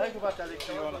 Дай го бате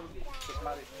Алексия Йона. С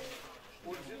Мари.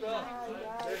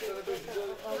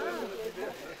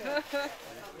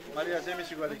 Мария, вземи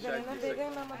си го Алексия.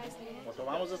 От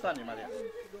това му застани, Мария.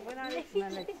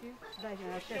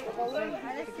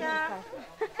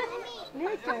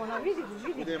 Neće ona, vidi.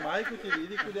 Kude je majko ti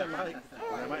vidi, kude je majko.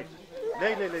 Kude je majko.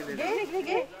 Lej.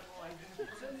 Gdje?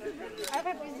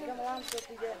 Ajde,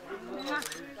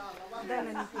 дай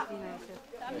на Никитина еще.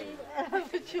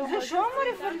 Защо му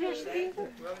рефърляш ти?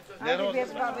 Айде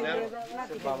без баба и деда.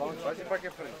 Балон, това си пак е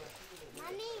френ.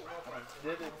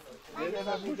 Деде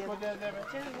на бушко, деде.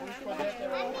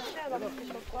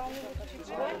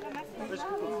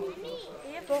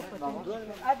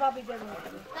 Ай, баба и деда.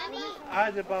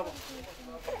 Айде, баба.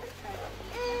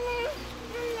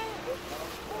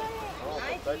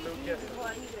 Дайте оркестър.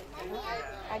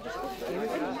 Айде, скупи. Не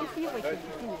снимай,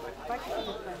 Никитина. Пак ще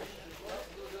го правиш.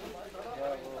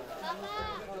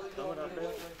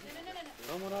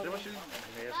 Трябваше ли?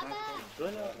 Не, я знам.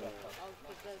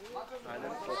 Айде,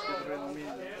 по-скидрове ми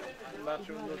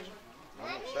начал ночи.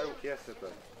 Стай оркестърта.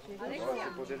 Това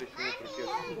ще поделиш ми от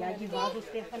оркестър. Я ги вадо,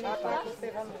 Стефане, пак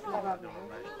Стефан слава.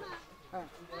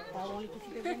 Балоните си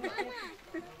да вземете.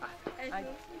 Айде.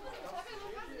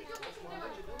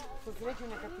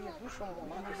 Посречена като ти я слушам,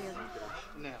 ама не виждам.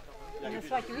 Не. На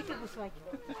сваки, викай го сваки.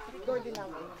 Дойди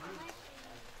нам.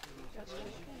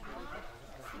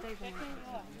 Дай го нам.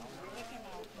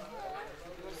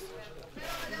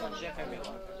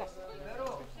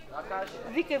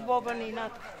 Викай Бобан и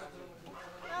Нато.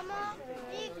 Mama,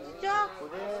 Čo?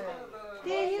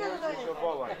 Ти е Нина да дойде.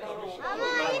 Mama,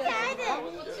 ajde.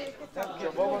 Čo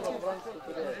Boban od Francusku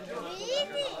kude je?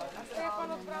 Idi.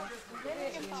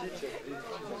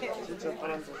 Čiča od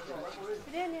Francusku.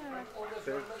 Gdje je Nina?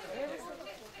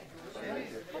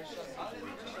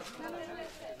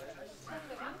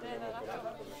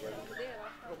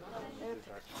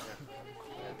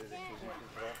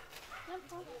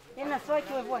 Na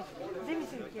svojke ove voj. Zemi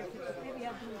se ti, tebi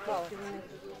ja drugi kasti.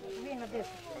 Vi na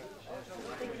desu.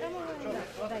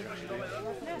 Daj.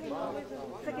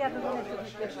 Sad ja da donesu.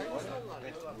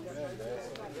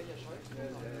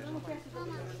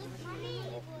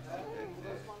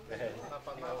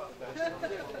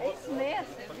 Smeja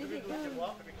se, vidi.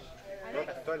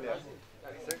 To li je?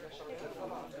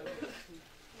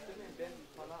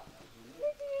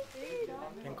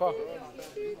 Енко?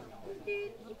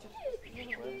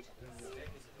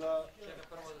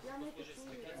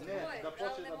 Не, да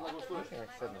почне да благословиш.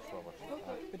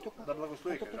 Да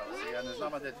благослови, кажа. Сега не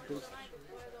знам, а де ти.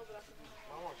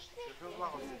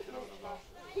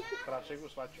 Prače go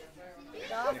svaču.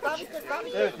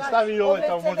 Stavi i ovaj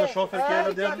tamo, možda šoferke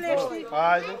jedan del.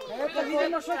 Ajde.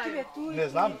 Ne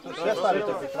znam, sve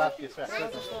stavite te kratke, sve.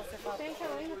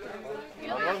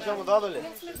 A možeš da mu dadolje?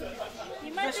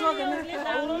 Имаш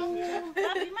огледало?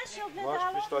 Имаш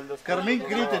огледало? Кармин,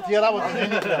 крите, тия работи не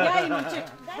ни трябва. Ja imam, ček.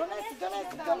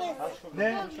 Donesi.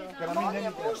 Не, Кармин не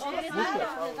ни трябва. Мушко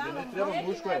е. Не трябва,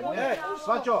 мушко е. Не,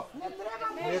 свачо.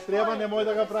 Не трябва, не може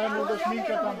да го правим да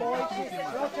шминка там.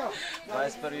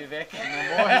 21 век.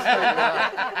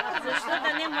 Защо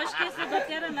да не мъжки се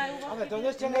дотера на ува? Абе,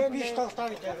 донесте не пиштал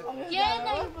ставите.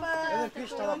 Jedan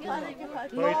пиштала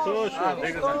Той точно,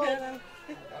 нека знам.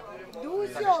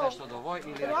 Дусьо, Нещо довой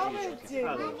или правенце.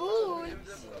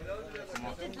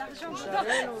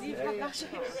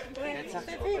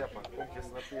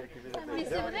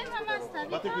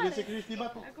 Бате, къде се криеш ти,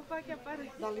 бато?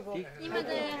 има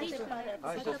да е рича.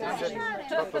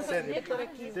 Бабо, седи.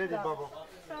 Седи, бабо.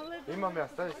 Има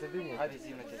място, да седи ни. Хайде,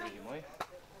 взимате други мой.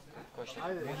 Кой ще?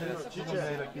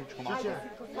 Чиче, чиче.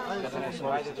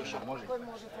 Айде, душа, може.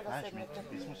 Знаеш ми,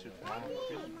 писмо си от мама.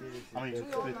 Ама и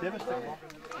при тебе ще го.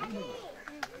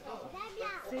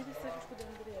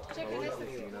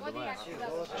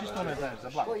 Чисто не знаеш, за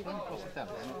благ. Това ми после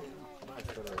тебе.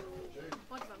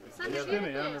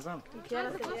 Я не знам.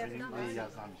 Я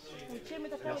знам.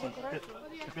 Я съм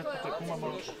петата кума,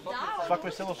 но свако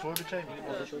е село свой обичай.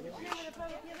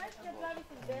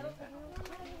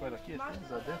 Кой да киеш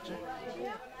за дече?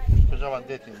 Пожава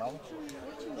дети мало.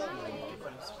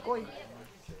 Кой?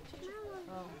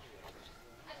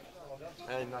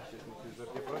 Ej, naši smo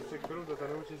ti prosti krug da te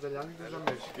nauči za ljangu za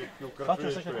meške.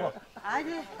 Свачо се какво?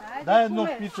 Ajde. Дай едно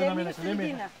пице на мене, къде ми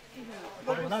е?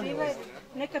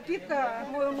 Neka pipka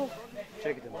moj unuk.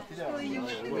 Čekajte, ma ti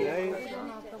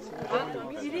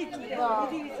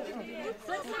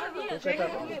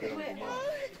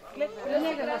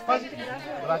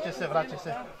Vraćaj se, vraćaj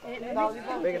se.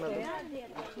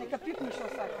 Neka pipniš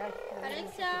osak, ajde.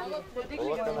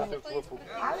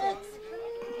 Aleks!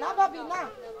 Na babi, na.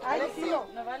 Ajde, silo.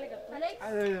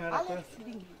 Алекс!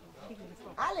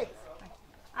 Алекс.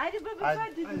 Ajde, babi,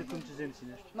 Ajde, kom će zemci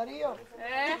nešto. Марио.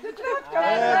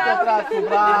 Тетратко,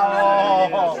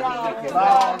 браво!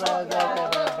 Браво,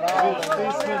 браво!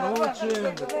 Ти сме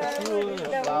научен, да те чуеш,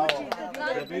 браво!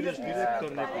 Да бидеш директор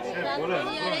некој, голем,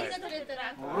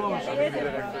 огромен ще биде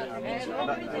директор.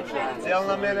 Цел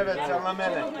на мене, бе, цел на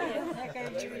мене.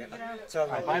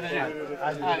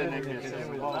 Ajde, nekaj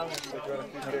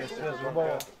sve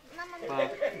zubavo.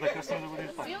 Da Krstefka bude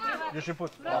ispao. Još je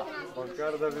put.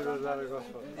 Makar da bi da zare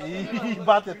gospod. I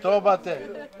bate, to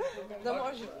bate.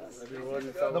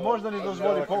 Da može da ni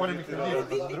dozvoli povoljni kredit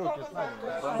za druge snage.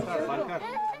 Bankar.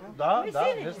 Da,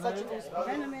 ne znam.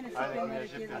 Ajde,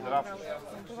 knježe, pizrafu.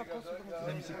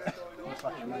 Ne mi se...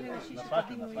 Na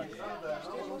svaki.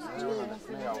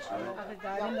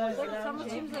 Само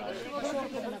чим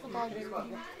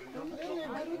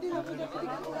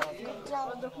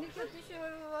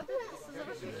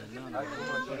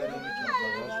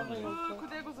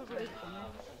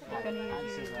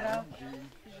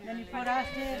Да ни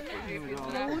порасте,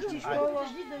 да учиш школа.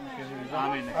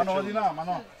 Ано, оди нам,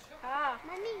 ано.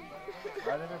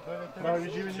 Прави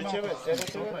живи ни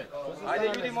малко.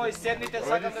 Айде, люди мои, седните,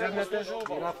 сакам да ви служа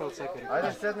убаво.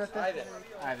 Ajde, sednete.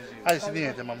 Ajde,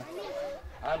 сединете, мамо.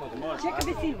 Чека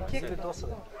бе син, чека.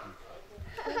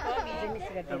 Вземи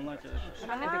сега дете.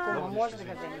 Айде, кума, може да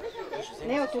го вземеш.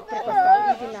 Не от тук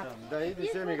препаста, иди на. Da, idi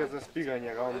semi ga za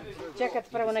spiganje. Чекат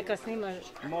първо, нека снимаш.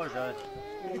 Може, ajde.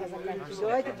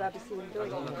 Дойде, баби син,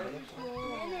 дойде.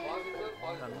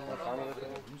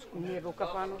 Не, в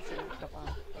кафану, в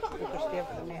кафану. В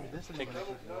Krstefka, не.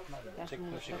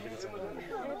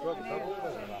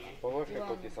 Površne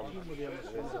koliko sam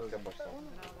se baš sam.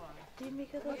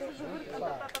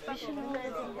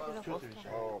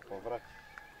 O, povrat.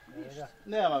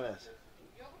 Nema veze.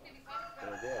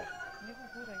 Gdje?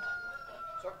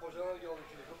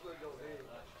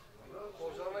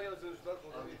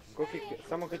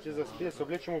 Samo kad će zaspije se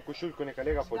oblečemo u košuljku, neka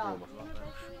lega pod njoma.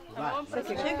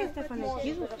 Čekaj, Stefane,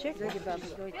 čekaj,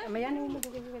 babi, dojde. Ама я не уму да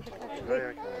го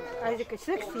закачам. Айде, кай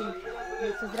сък си,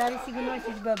 се здрави си го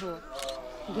носиш бабо.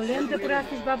 Голем да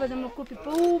прастиш баба да му купи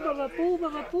по-убава.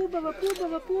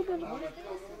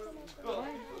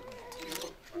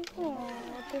 О,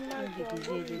 те малко.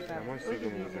 Мой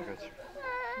сигурно да закачам.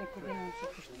 Неко да имам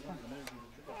се куштва.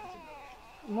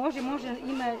 Може,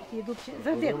 има ти дупче.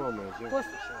 За дет.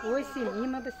 Ой, син,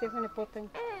 има бе Стефане потън.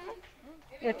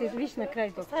 Ето, виж на край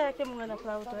док. Сега ќе му ме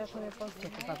направо тоа што ме после.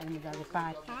 Чека баба ми даде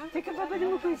пари. Така баба да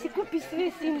му си купи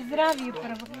све син здравие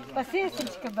прво. Па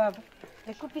сестричка баба.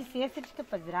 се купи сестричка,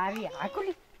 па здрави, ако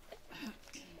ли?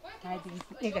 Айде,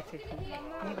 ега се ти,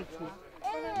 ега ти.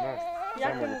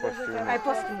 Само го почти Ай,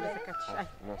 после му да закачиш, ай.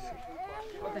 носи.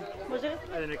 Може ли?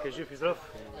 Айде, нека е жив и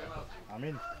здрав.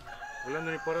 Амин. Волем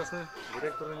да ни порасне,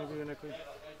 директор да ни биде некој.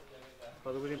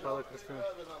 Па да годин па да крстиме.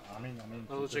 Амин, амин.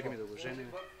 Па да чекаме да го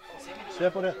женим.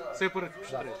 Sve поред? Sve поред.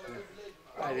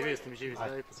 Айде, вие сте ми живи,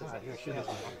 дай по сега.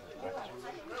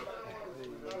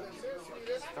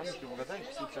 Там ќе му гадај,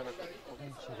 случај на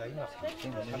Ще да има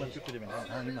скрипчина, няма тюки да ми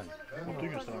има. От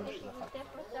другим страна ще да факт.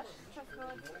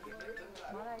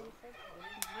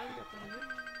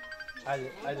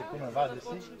 Ajde, kume, vadi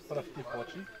si, prv ti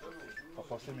počni, pa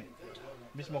posle mi.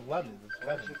 Mi smo gladni,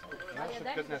 gledaj. Знаеш,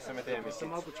 откъде не са ме тези месеци?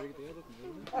 Малко човек да ядат.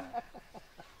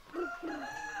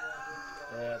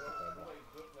 Така е, да.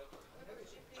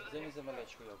 Вземи за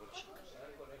мелечко йогурче.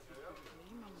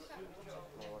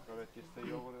 Ovako već iste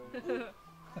jogure.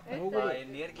 Да,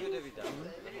 енергию да ви дам.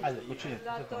 Ajde, počinjete,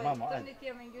 sada, mamo, ajde.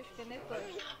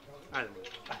 Айде.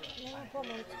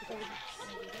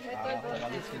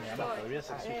 Малински няма, вие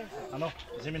са си. Ано,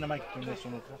 вземи на майката ми нещо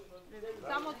внутре.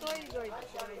 Само той дойде.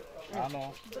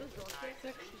 Ано.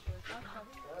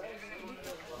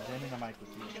 Вземи на майката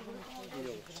си.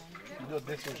 Иди от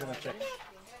 10 уже на чек.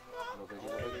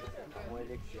 Moje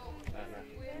lekcije.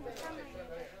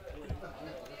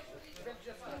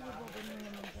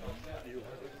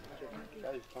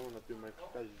 Кажи само на ти майко,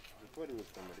 кажи, затвори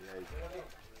уста, Мария,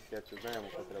 тя че знаем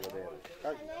какво трябва да яде.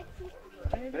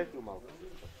 Кажи, прехли малко,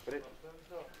 прехли.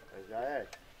 Кажи,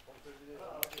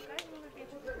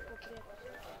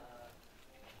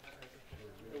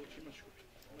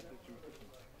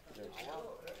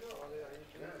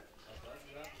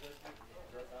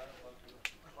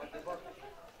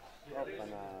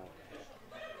 Опана.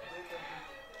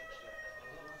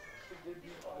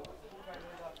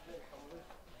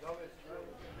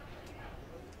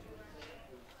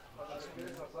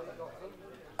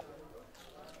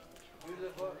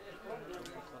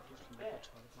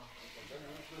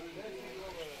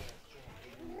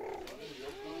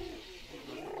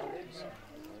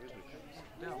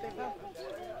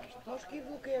 Ножки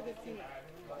вука я да си.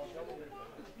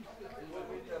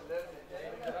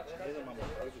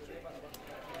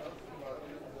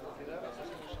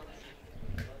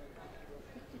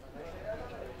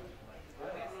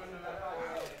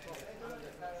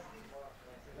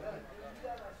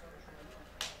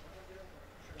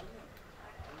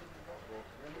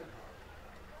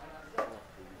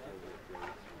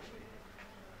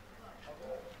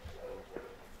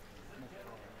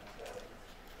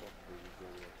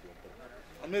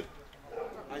 Амир,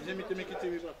 айде вземите меките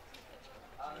ви, брат.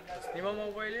 Снимаме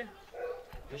оба или?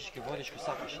 Виж, ке водиш, ко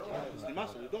сакаш. Снима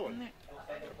се ли, доволно? Не.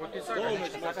 Какво ти сакаш? Доволно е,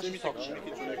 че ма вземите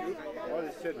меки човеки.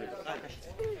 Оди седни.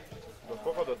 До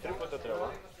колко? До 3 пъта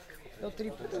трябва? До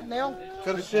 3 пъти. Не, он.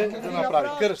 Кърс ще да направи.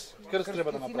 Кърс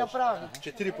трябва да Си направиш. направи.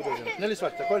 4 подължения. Не ли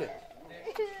свачи, така ли?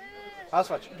 Аз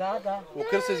свачи. Да, да. У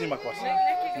кърс се взима коса.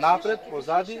 Напред,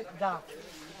 позади. Да.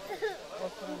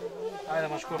 Айде,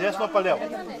 машко. Десно па лево.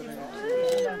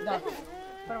 Да.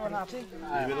 Първо начин.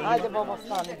 Айде, баба,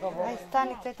 стани, баба. Ай,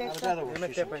 стани, те.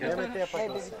 Нема те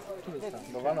пъти.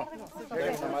 Довано.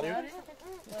 Бегам на Марио.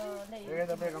 Бегай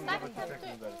да бегам да ти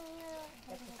текне дали.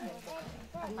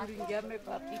 Рингяме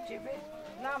патиче, бе.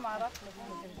 Знам, араб.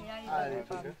 Айде,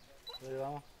 тук.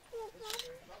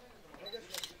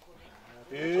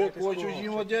 Кой ще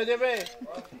взима деде, бе?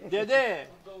 Деде!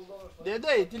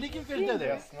 Деде, ти ли кикаш деде?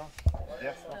 Ясно.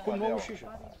 Ясно. Кой много шиша?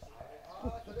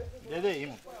 Деде,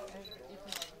 има.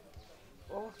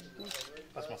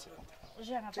 Аз ма секунда.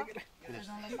 Жена, па?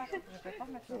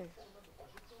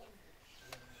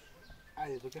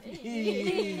 Айде тук.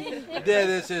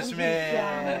 Деде се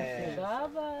смее.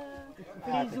 Баба,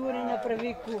 фризури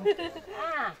направи ку.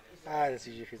 Айде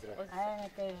си жив и здрав. Айде,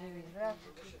 нека е жив и здрав.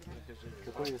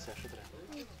 Какво и да сега, що трябва?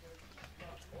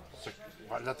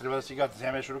 Валja трябва да си ga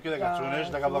вземеш руки, да ga цунеш,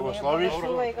 да ga благословиш.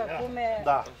 Чувай како ме...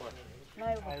 Да.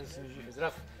 Айде си жив и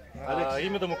здрав.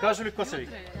 Име да му кажа ли коса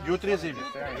вика? Jutri zimi.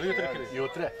 Jutri къде?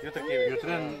 Jutре. Jutri къде?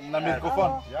 Jutре на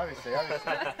микрофон. Яви се, яви се.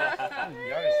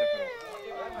 Яви се първо.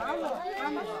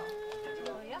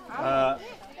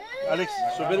 Алекс,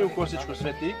 собери у косичко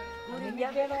свети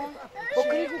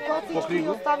Покри го Покри котички и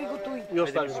го. остави го той. и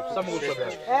остави го. Само го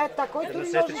събери. Такой За той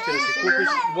сестричка да си купиш,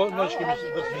 ножички ми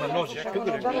се вързи на ножички.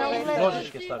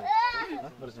 Ножички стави.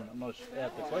 Вързи на ножички.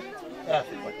 Ето кой.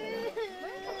 Ето кой.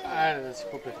 Айде да си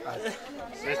купи.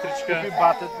 Сестричка. Купи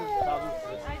батет.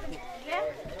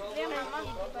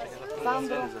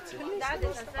 Сандро.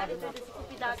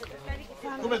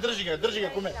 Куме, држи ga,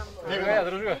 kume. Njega ja,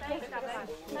 drži ga.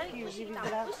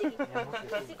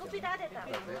 Si kupi dadeta.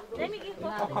 Ne mi gi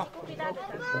hoće, si kupi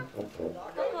dadeta.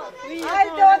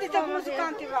 Ajde, odite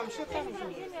muzikanti vam, što tamo?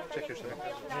 Čekaj što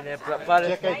Ne, pare.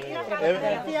 Čekaj,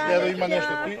 evo ima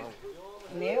nešto ti.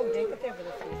 Ne, gdje treba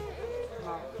da se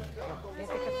malo. Gdje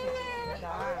kad se...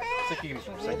 Da. Sve kigni,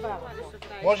 sve.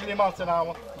 Može li malce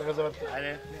namo da ga zavrti?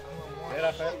 Ajde.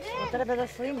 Rafael. Treba da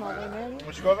slima ovaj meni.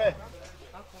 Muškove?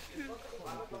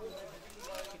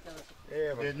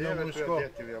 Evo, jedno muško.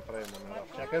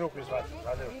 Čekaj ruku izvadi,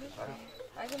 vadi ruku.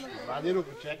 Vadi ruku,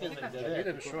 čekaj da gdje.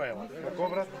 Idem što evo. Kako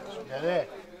brat? Gdje?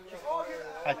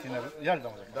 Ajde ti ne, ja li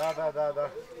dam za? Da.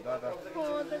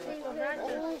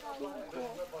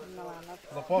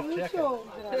 Za pop, čekaj.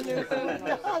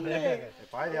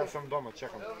 Pa ajde, ja sam doma,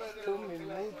 čekam. To mi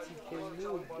mucite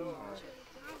ljudi.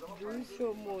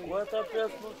 Dušo moj. Koja ta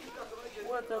pjesma?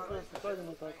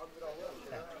 Pajdemo tako.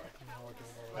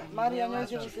 Marija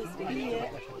neće mi se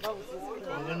skrije.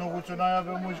 Jednu kuću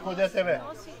najavio muziku gdje tebe.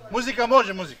 Muzika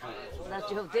može, muzika.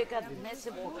 Znači ovdje kad ne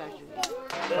se pokaže.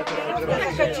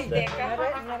 Kako će deka?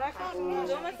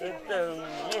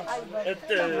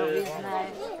 Vi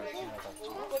znaje.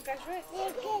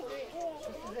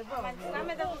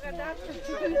 Zname da ga date.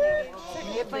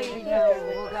 Не па и на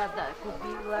Богата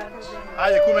купила.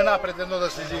 Ajde, kume napred jedno da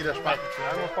se izigraš paticu.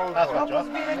 Ajmo pauzu. Ovo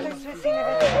zbirajte sve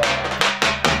sine.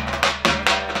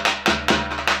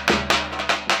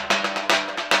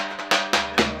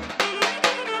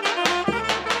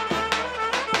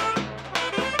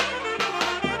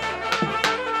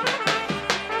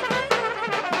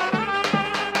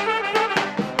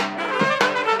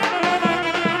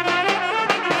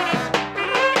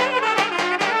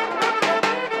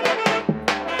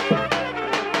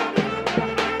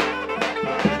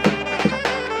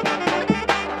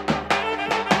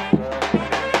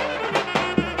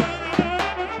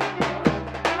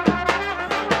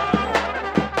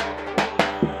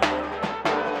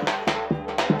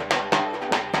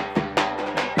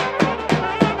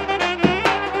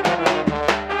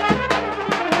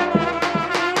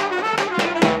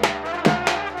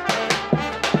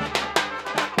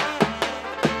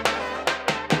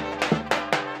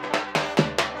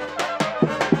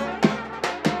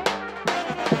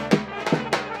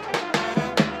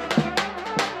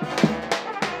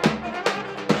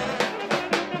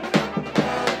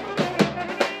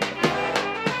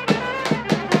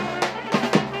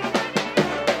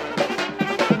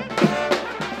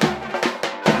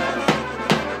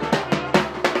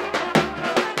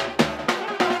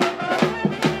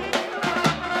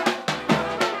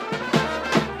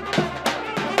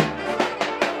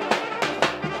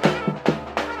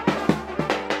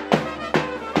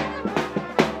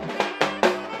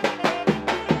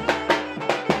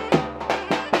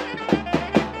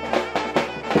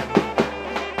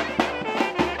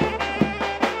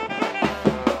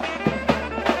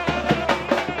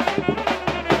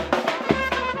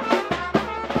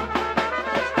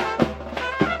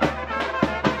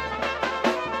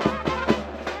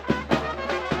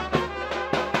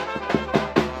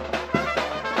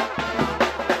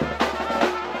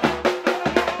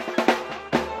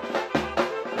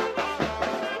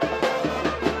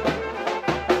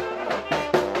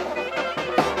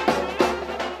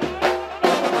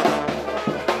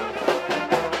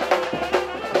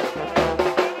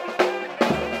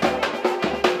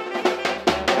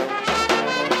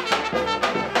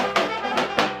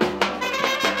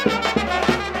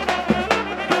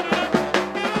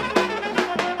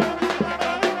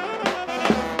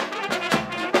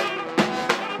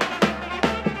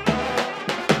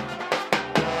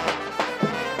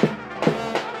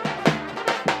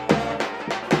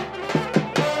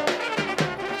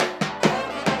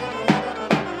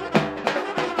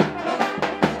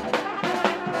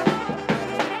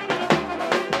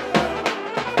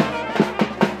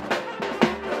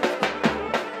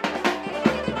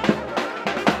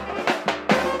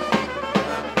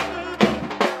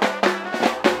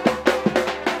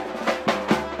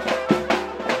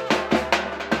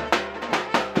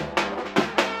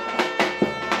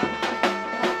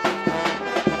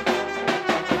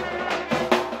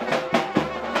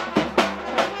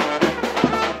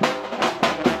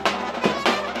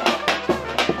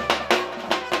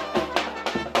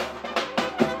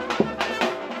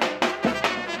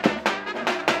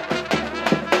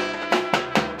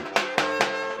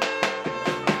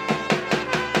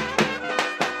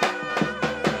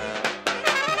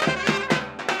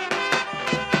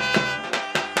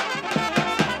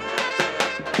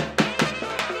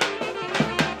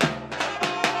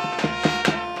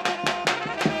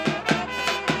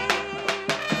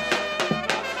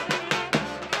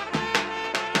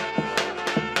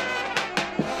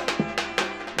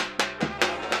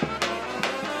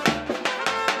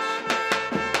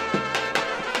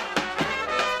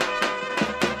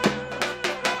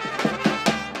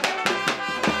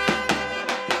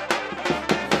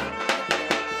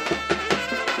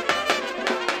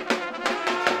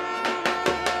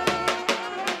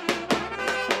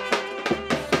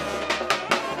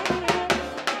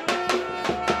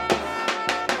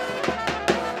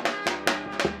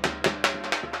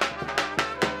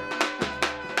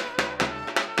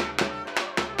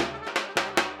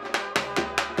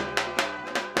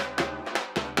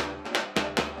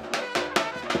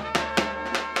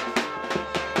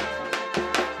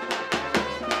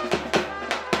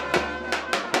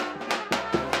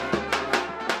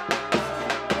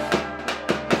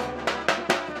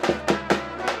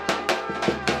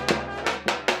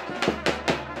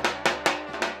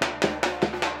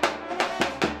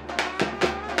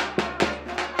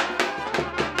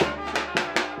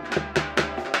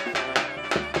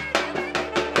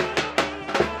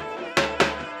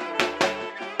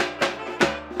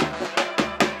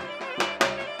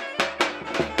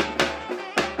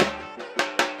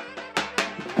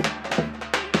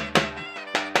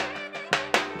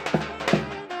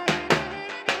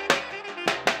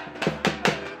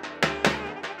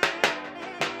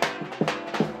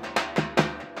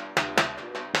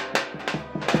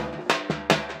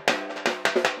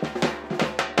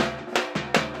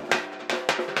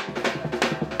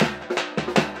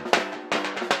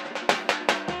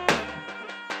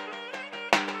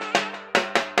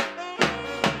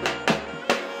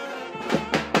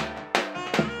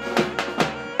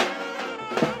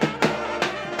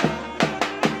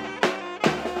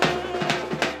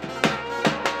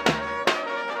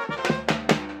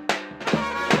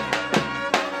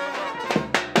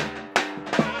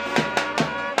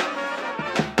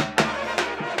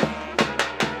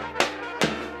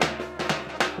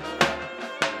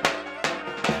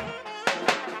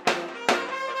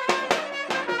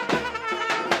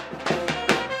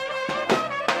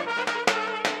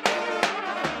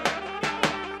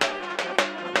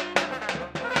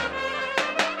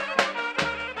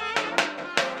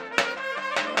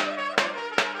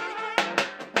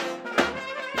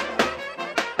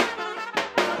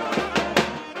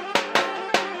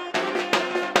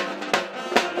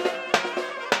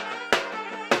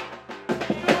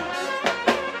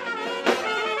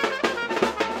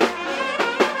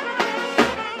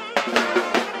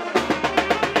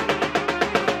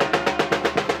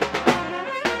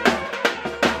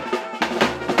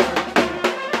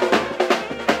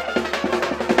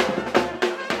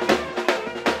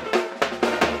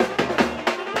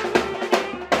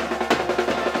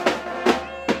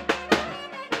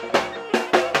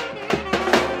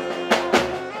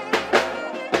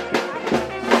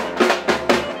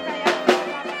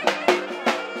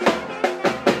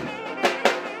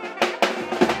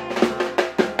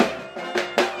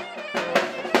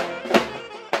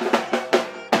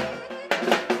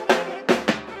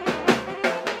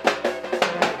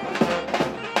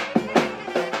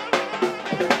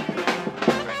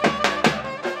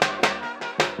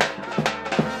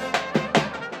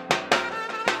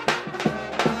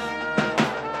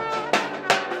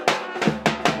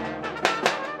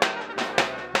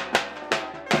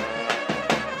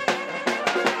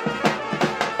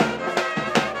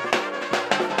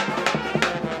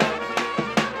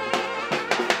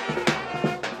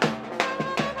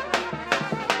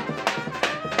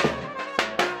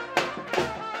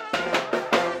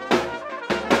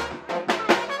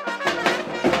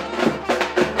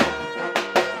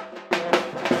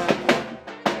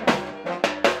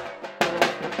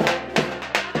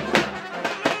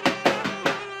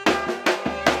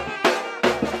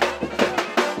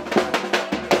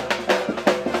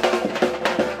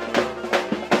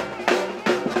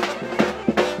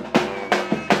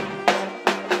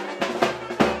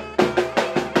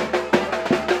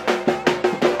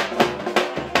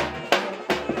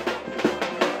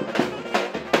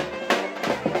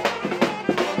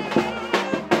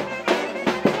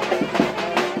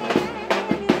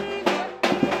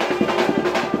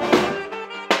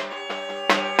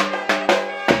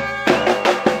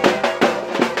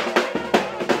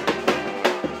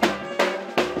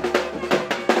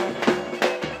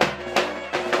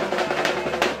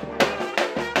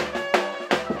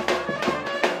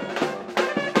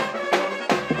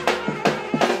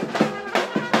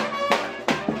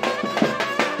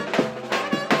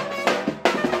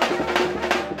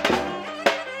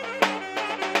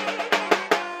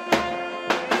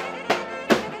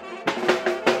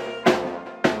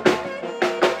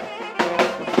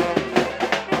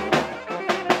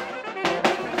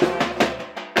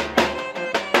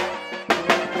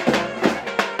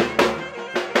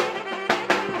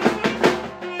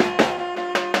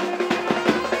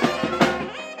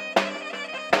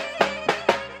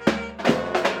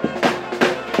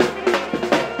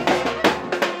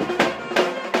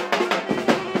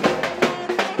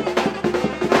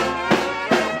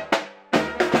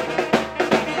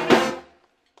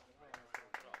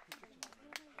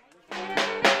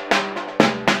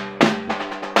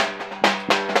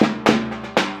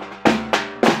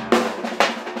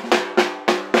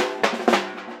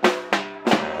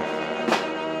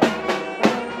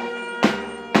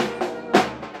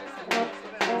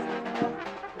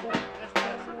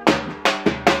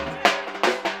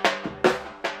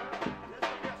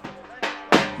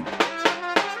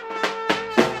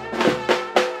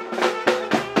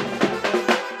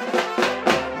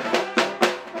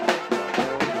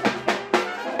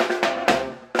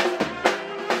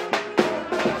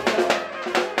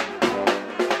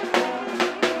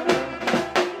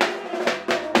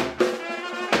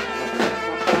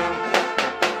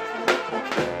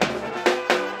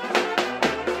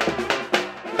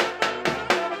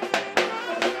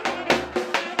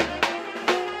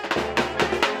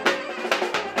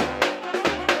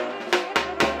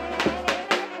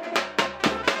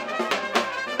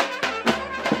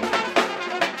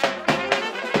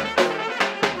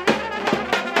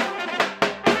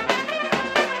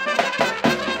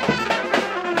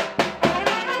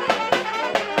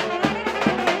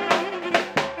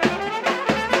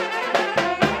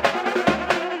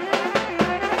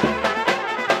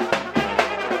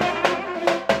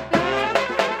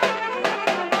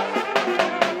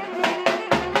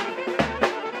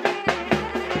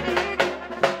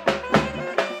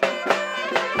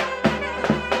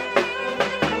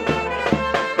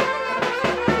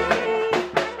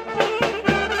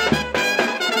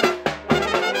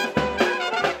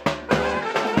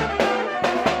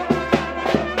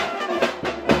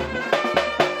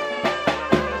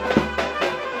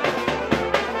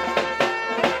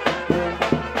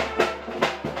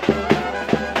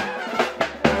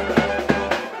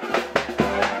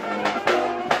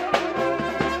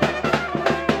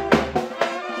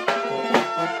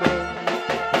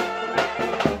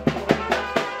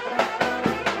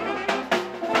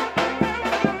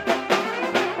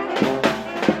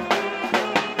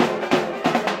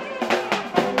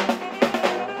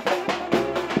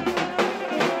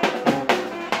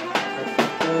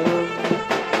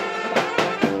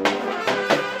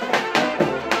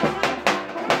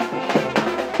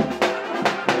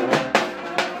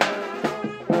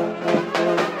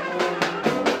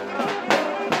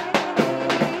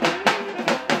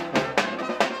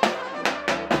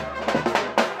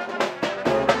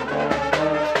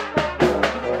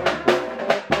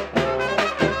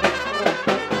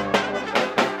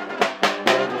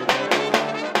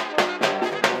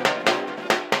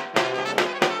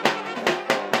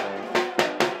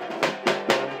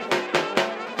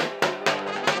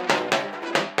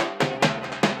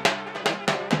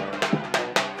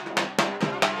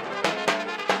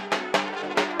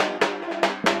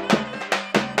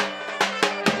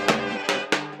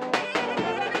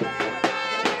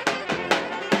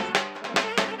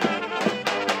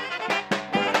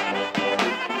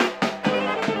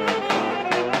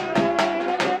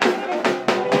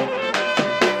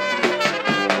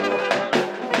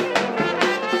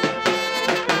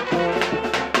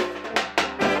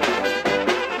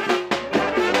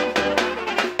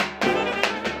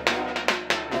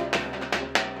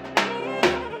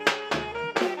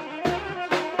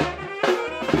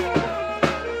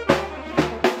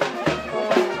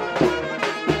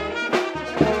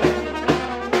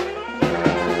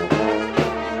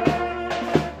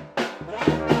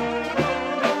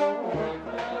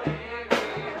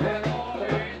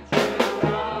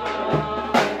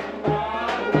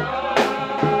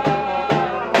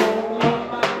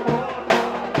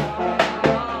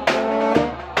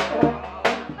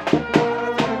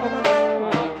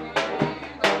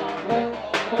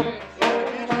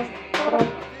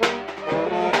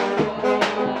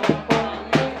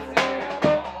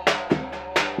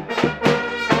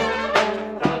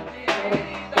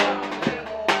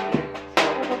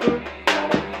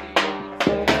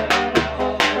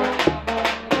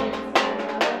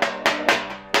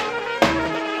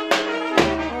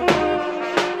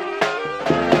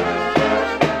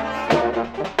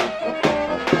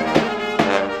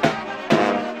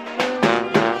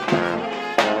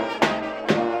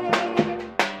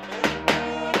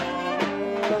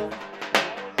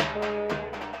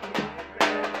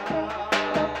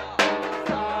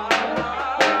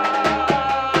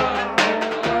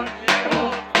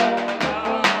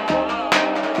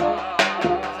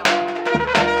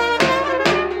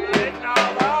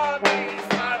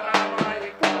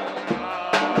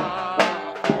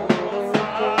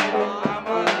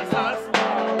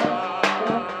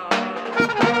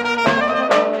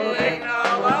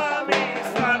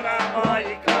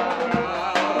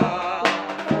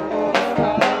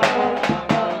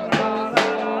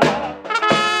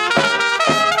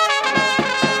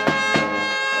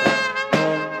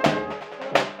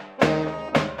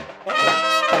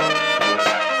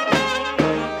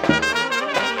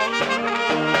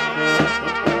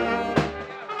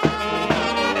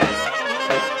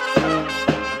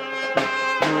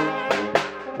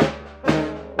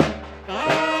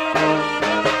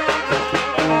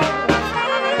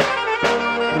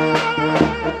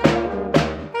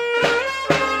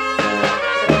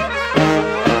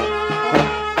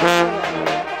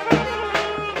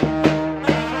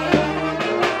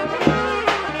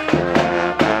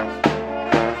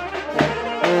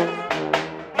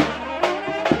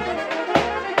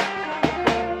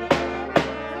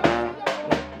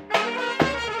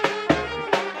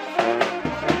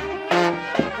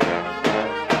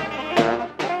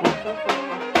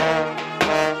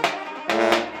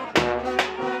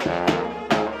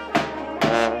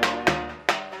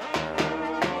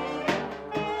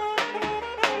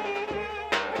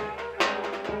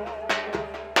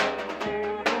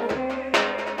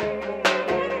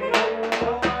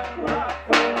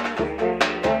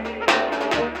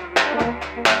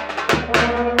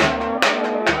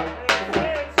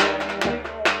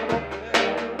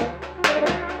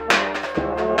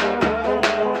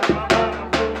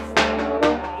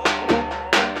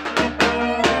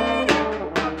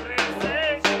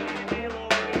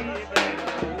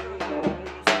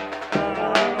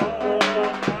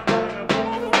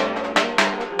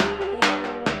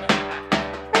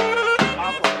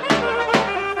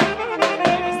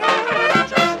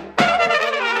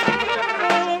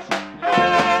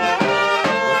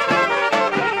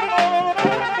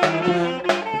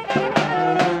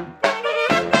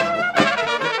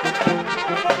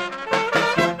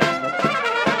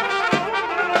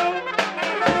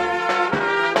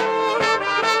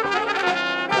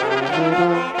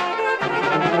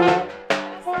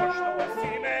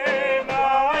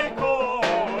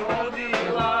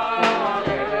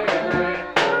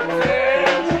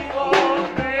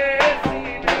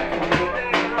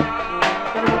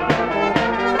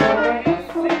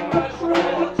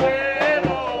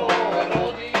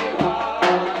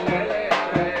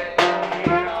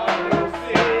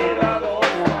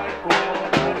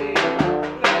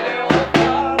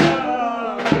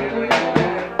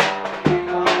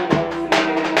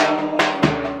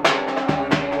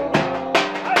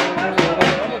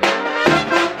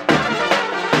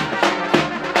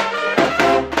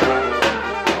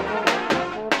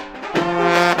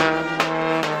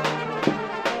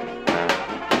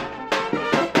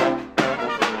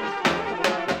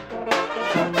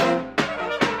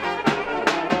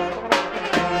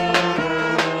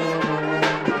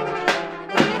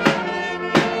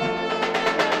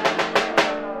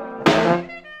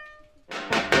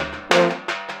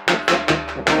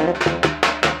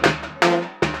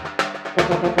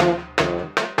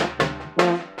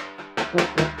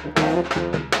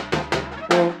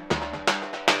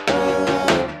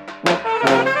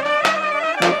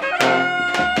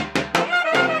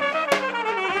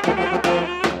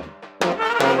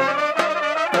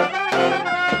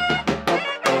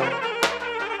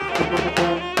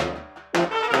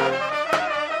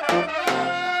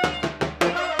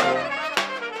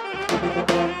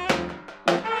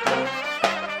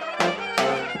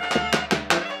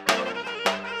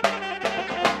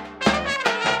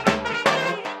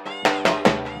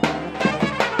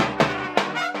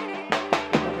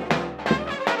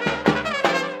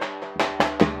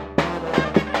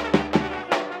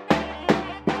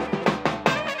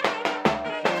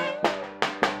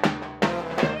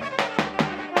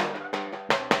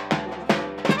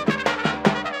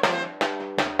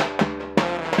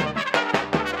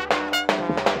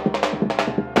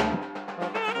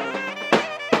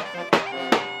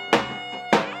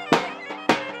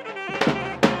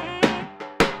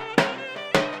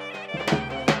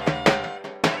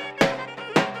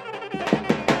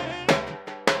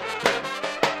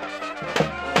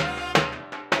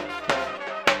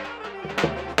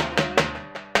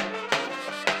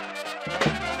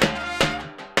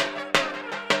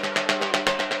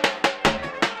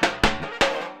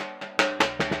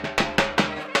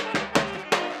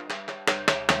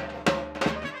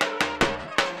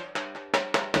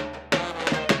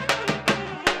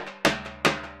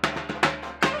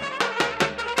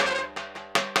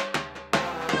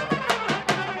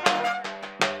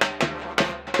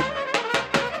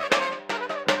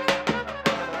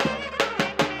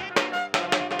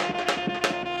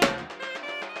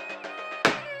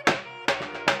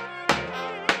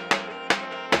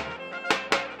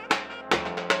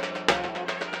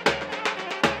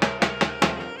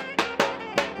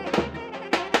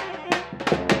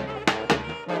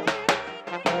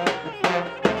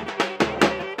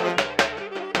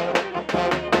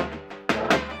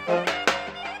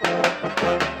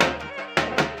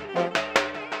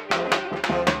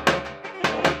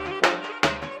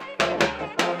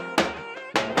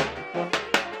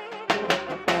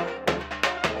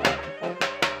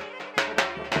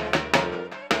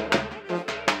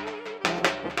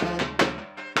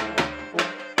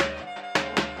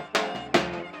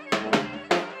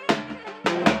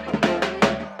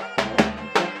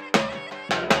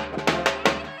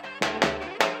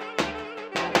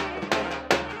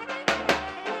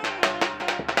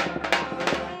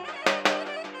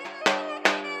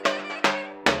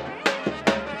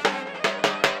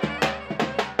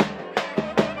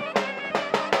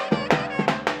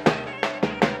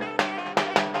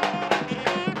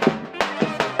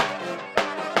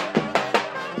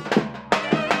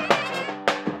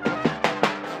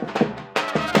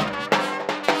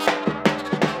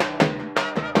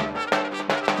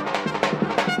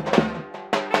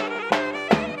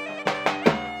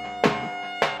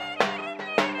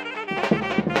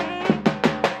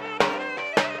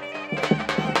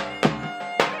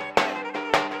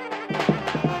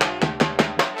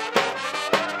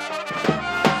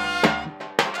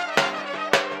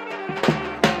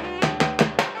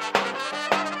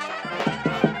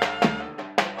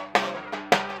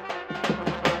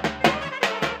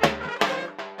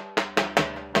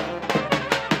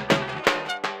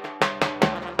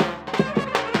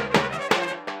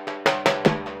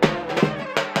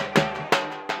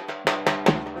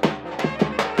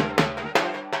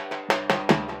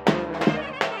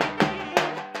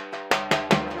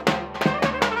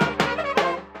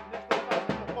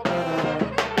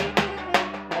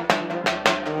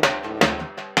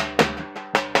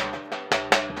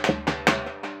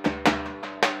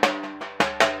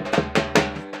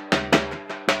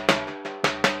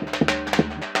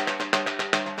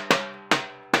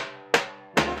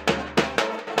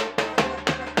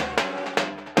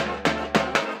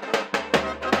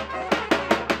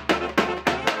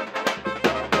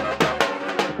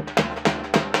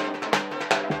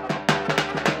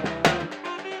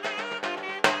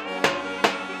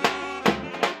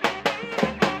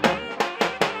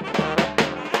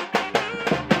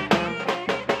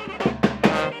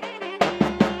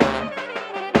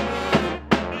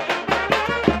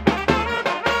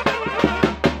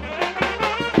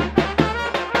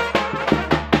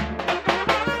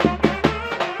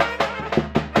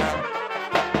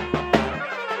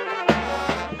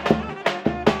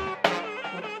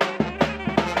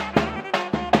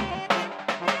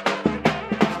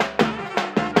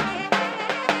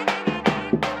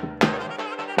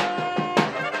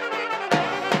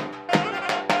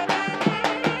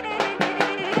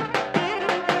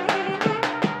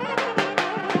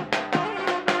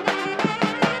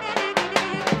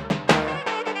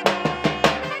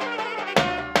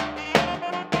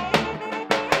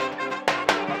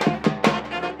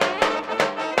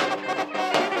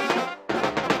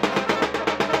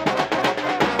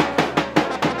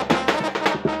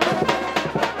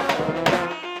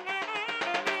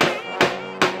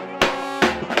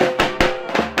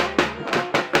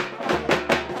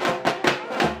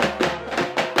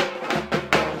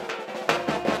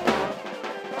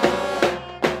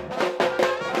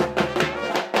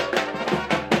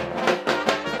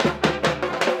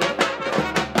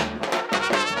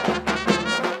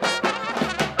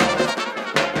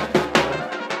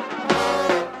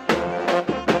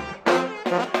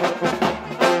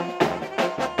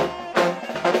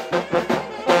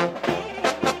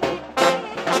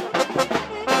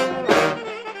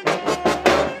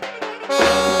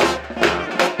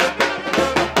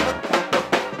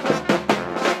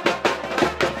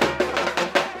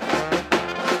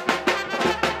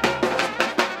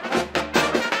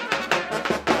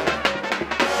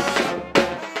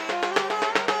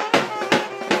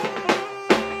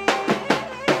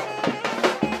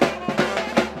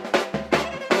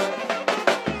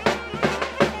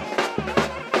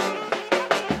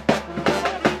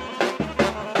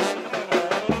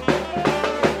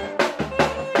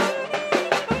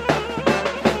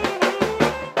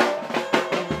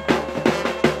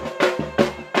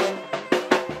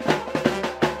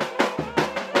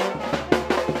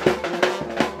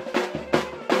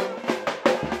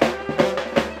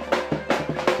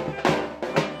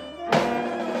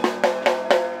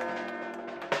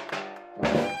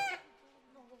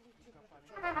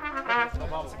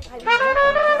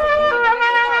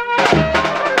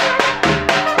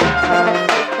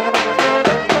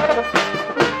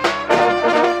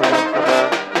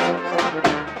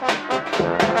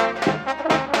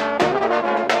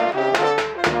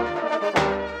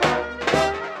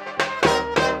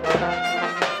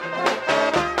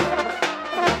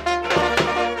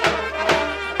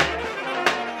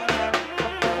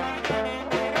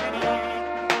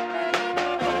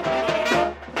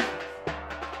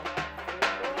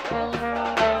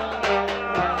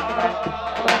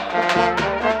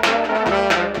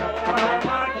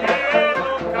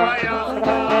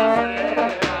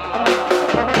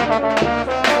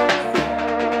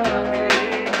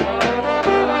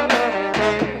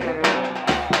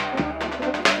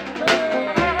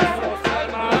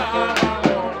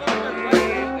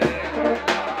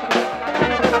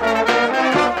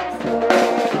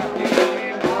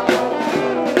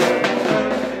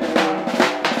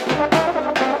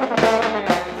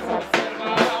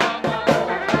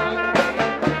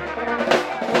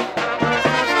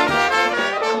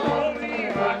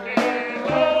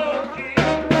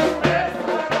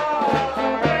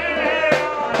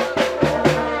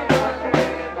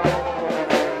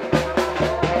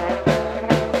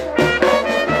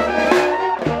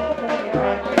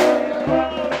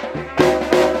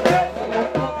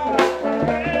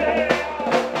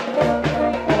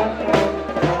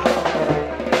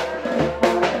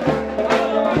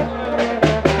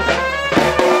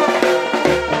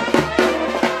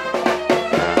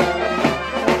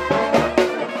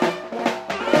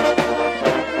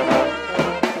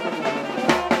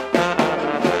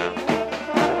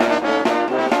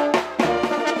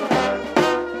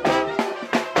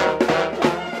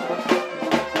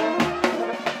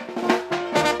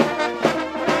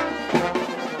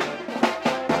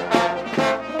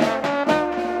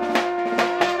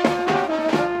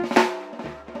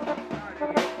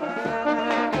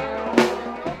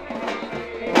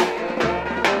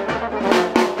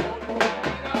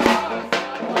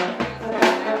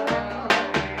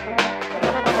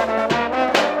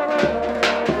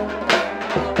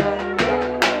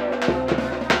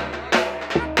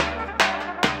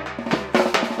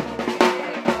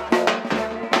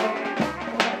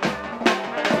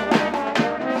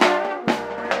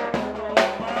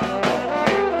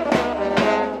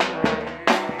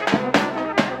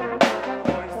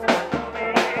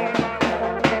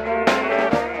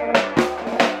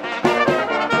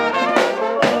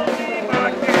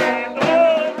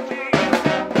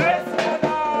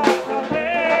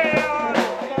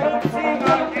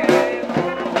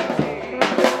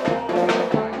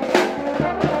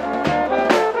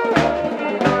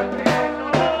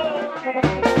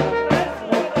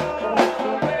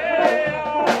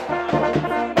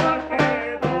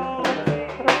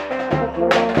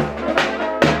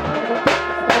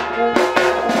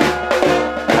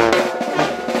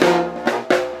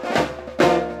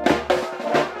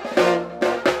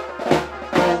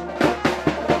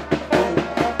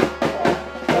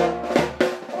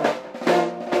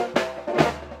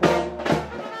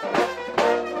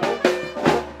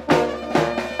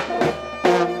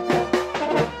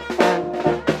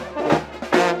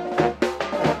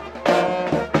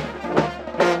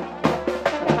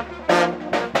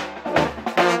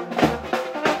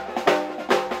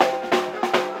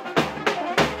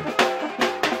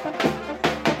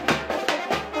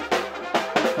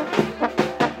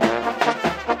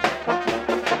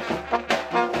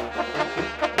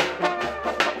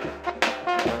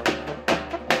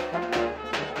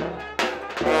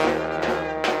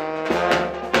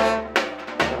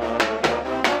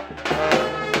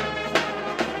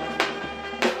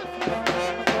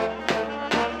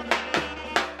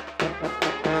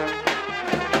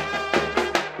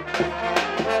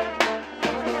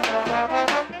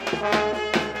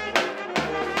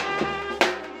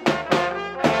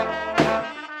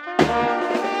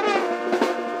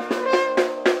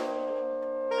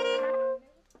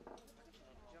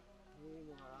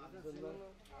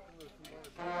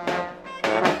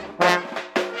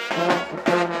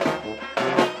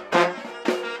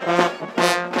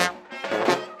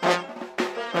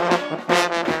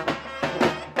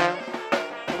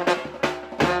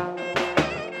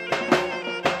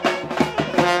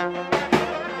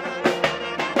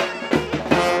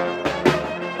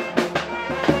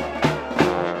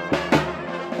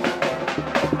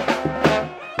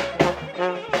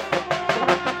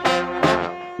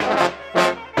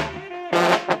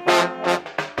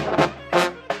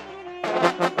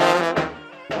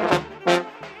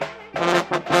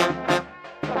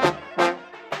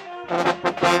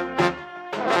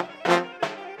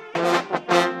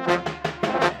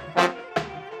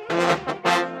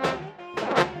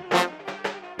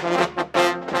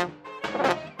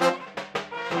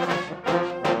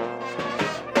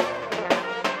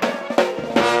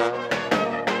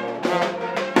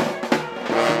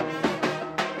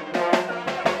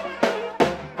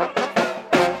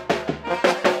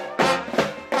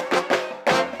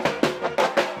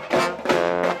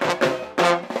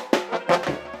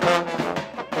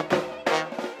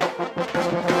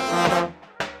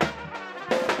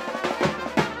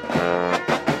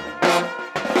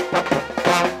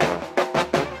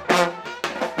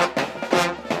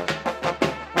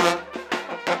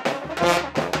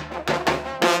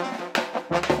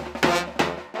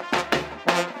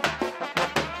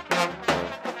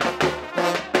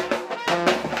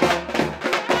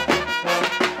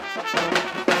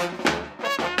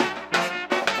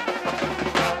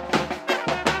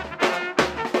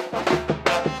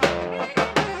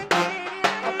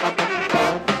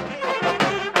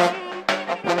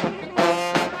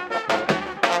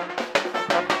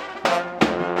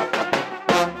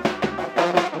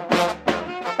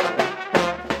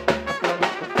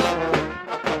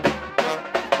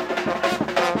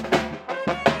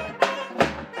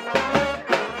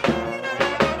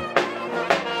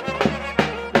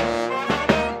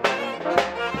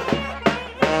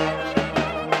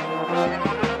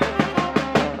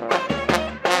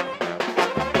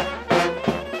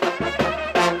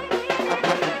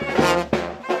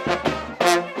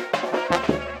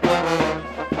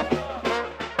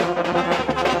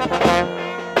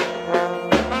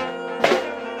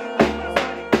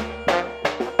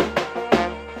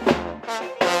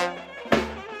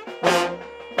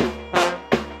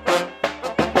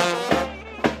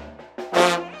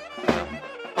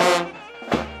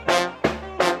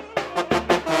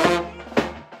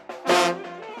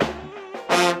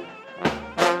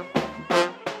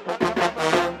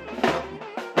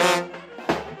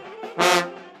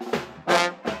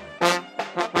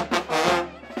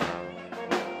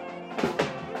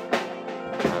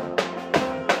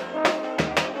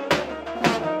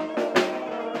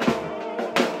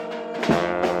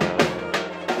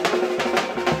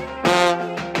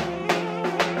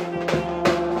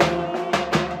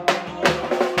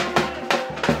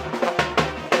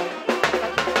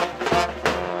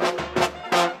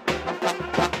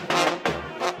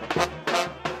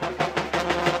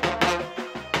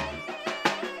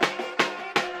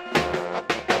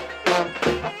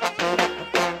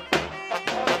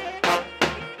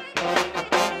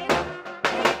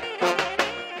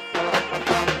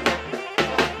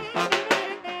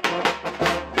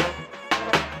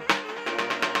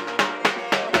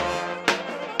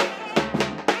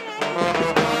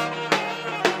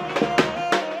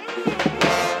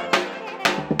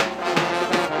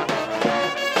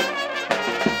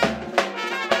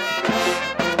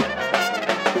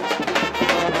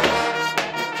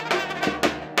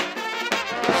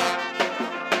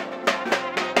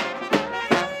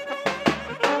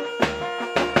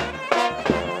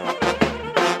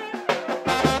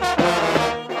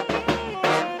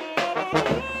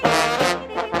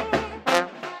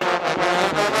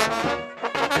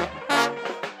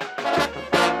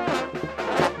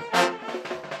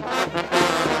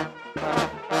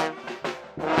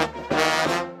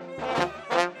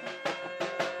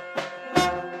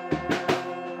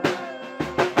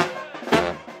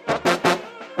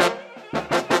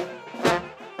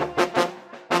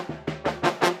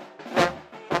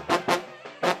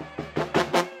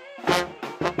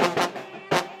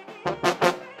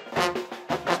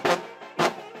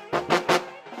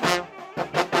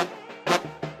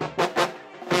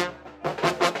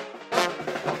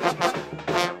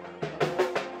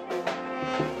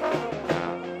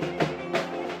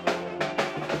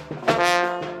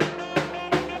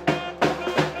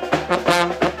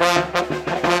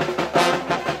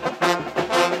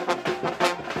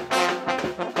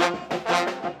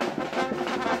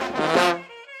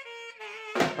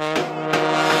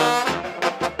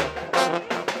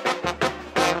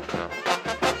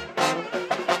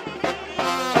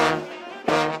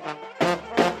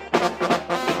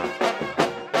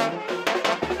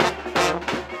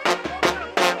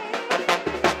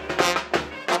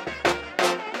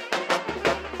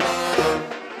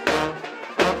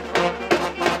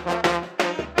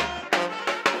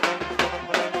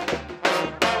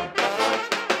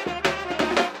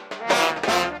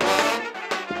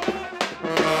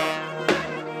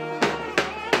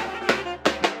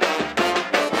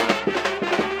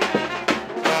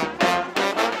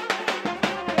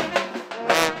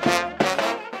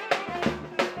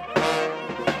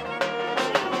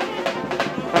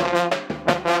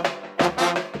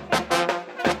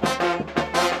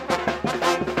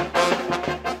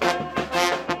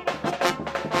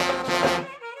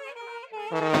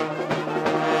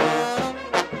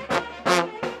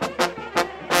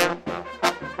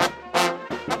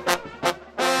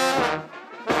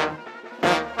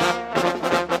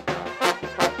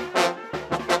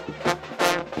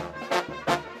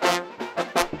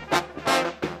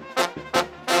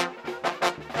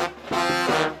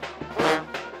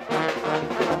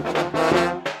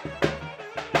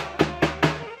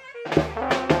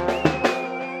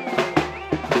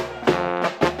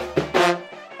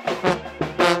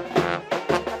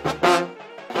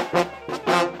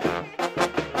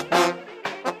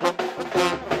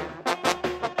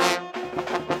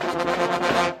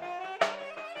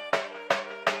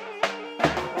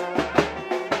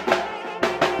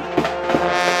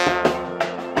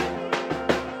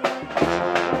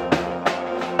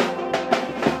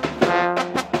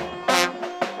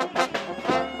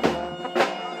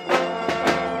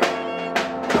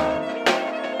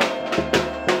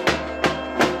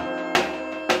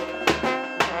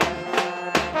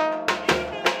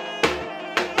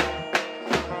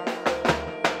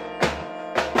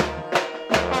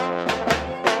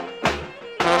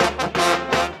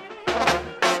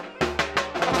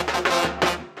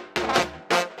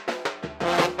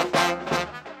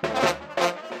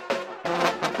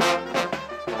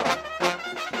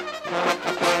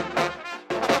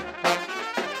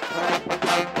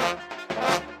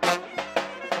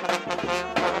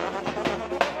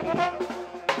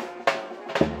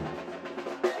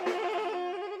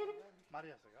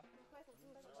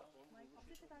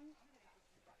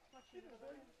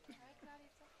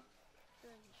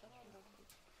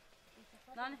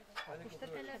 Dane,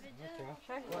 puștă-te la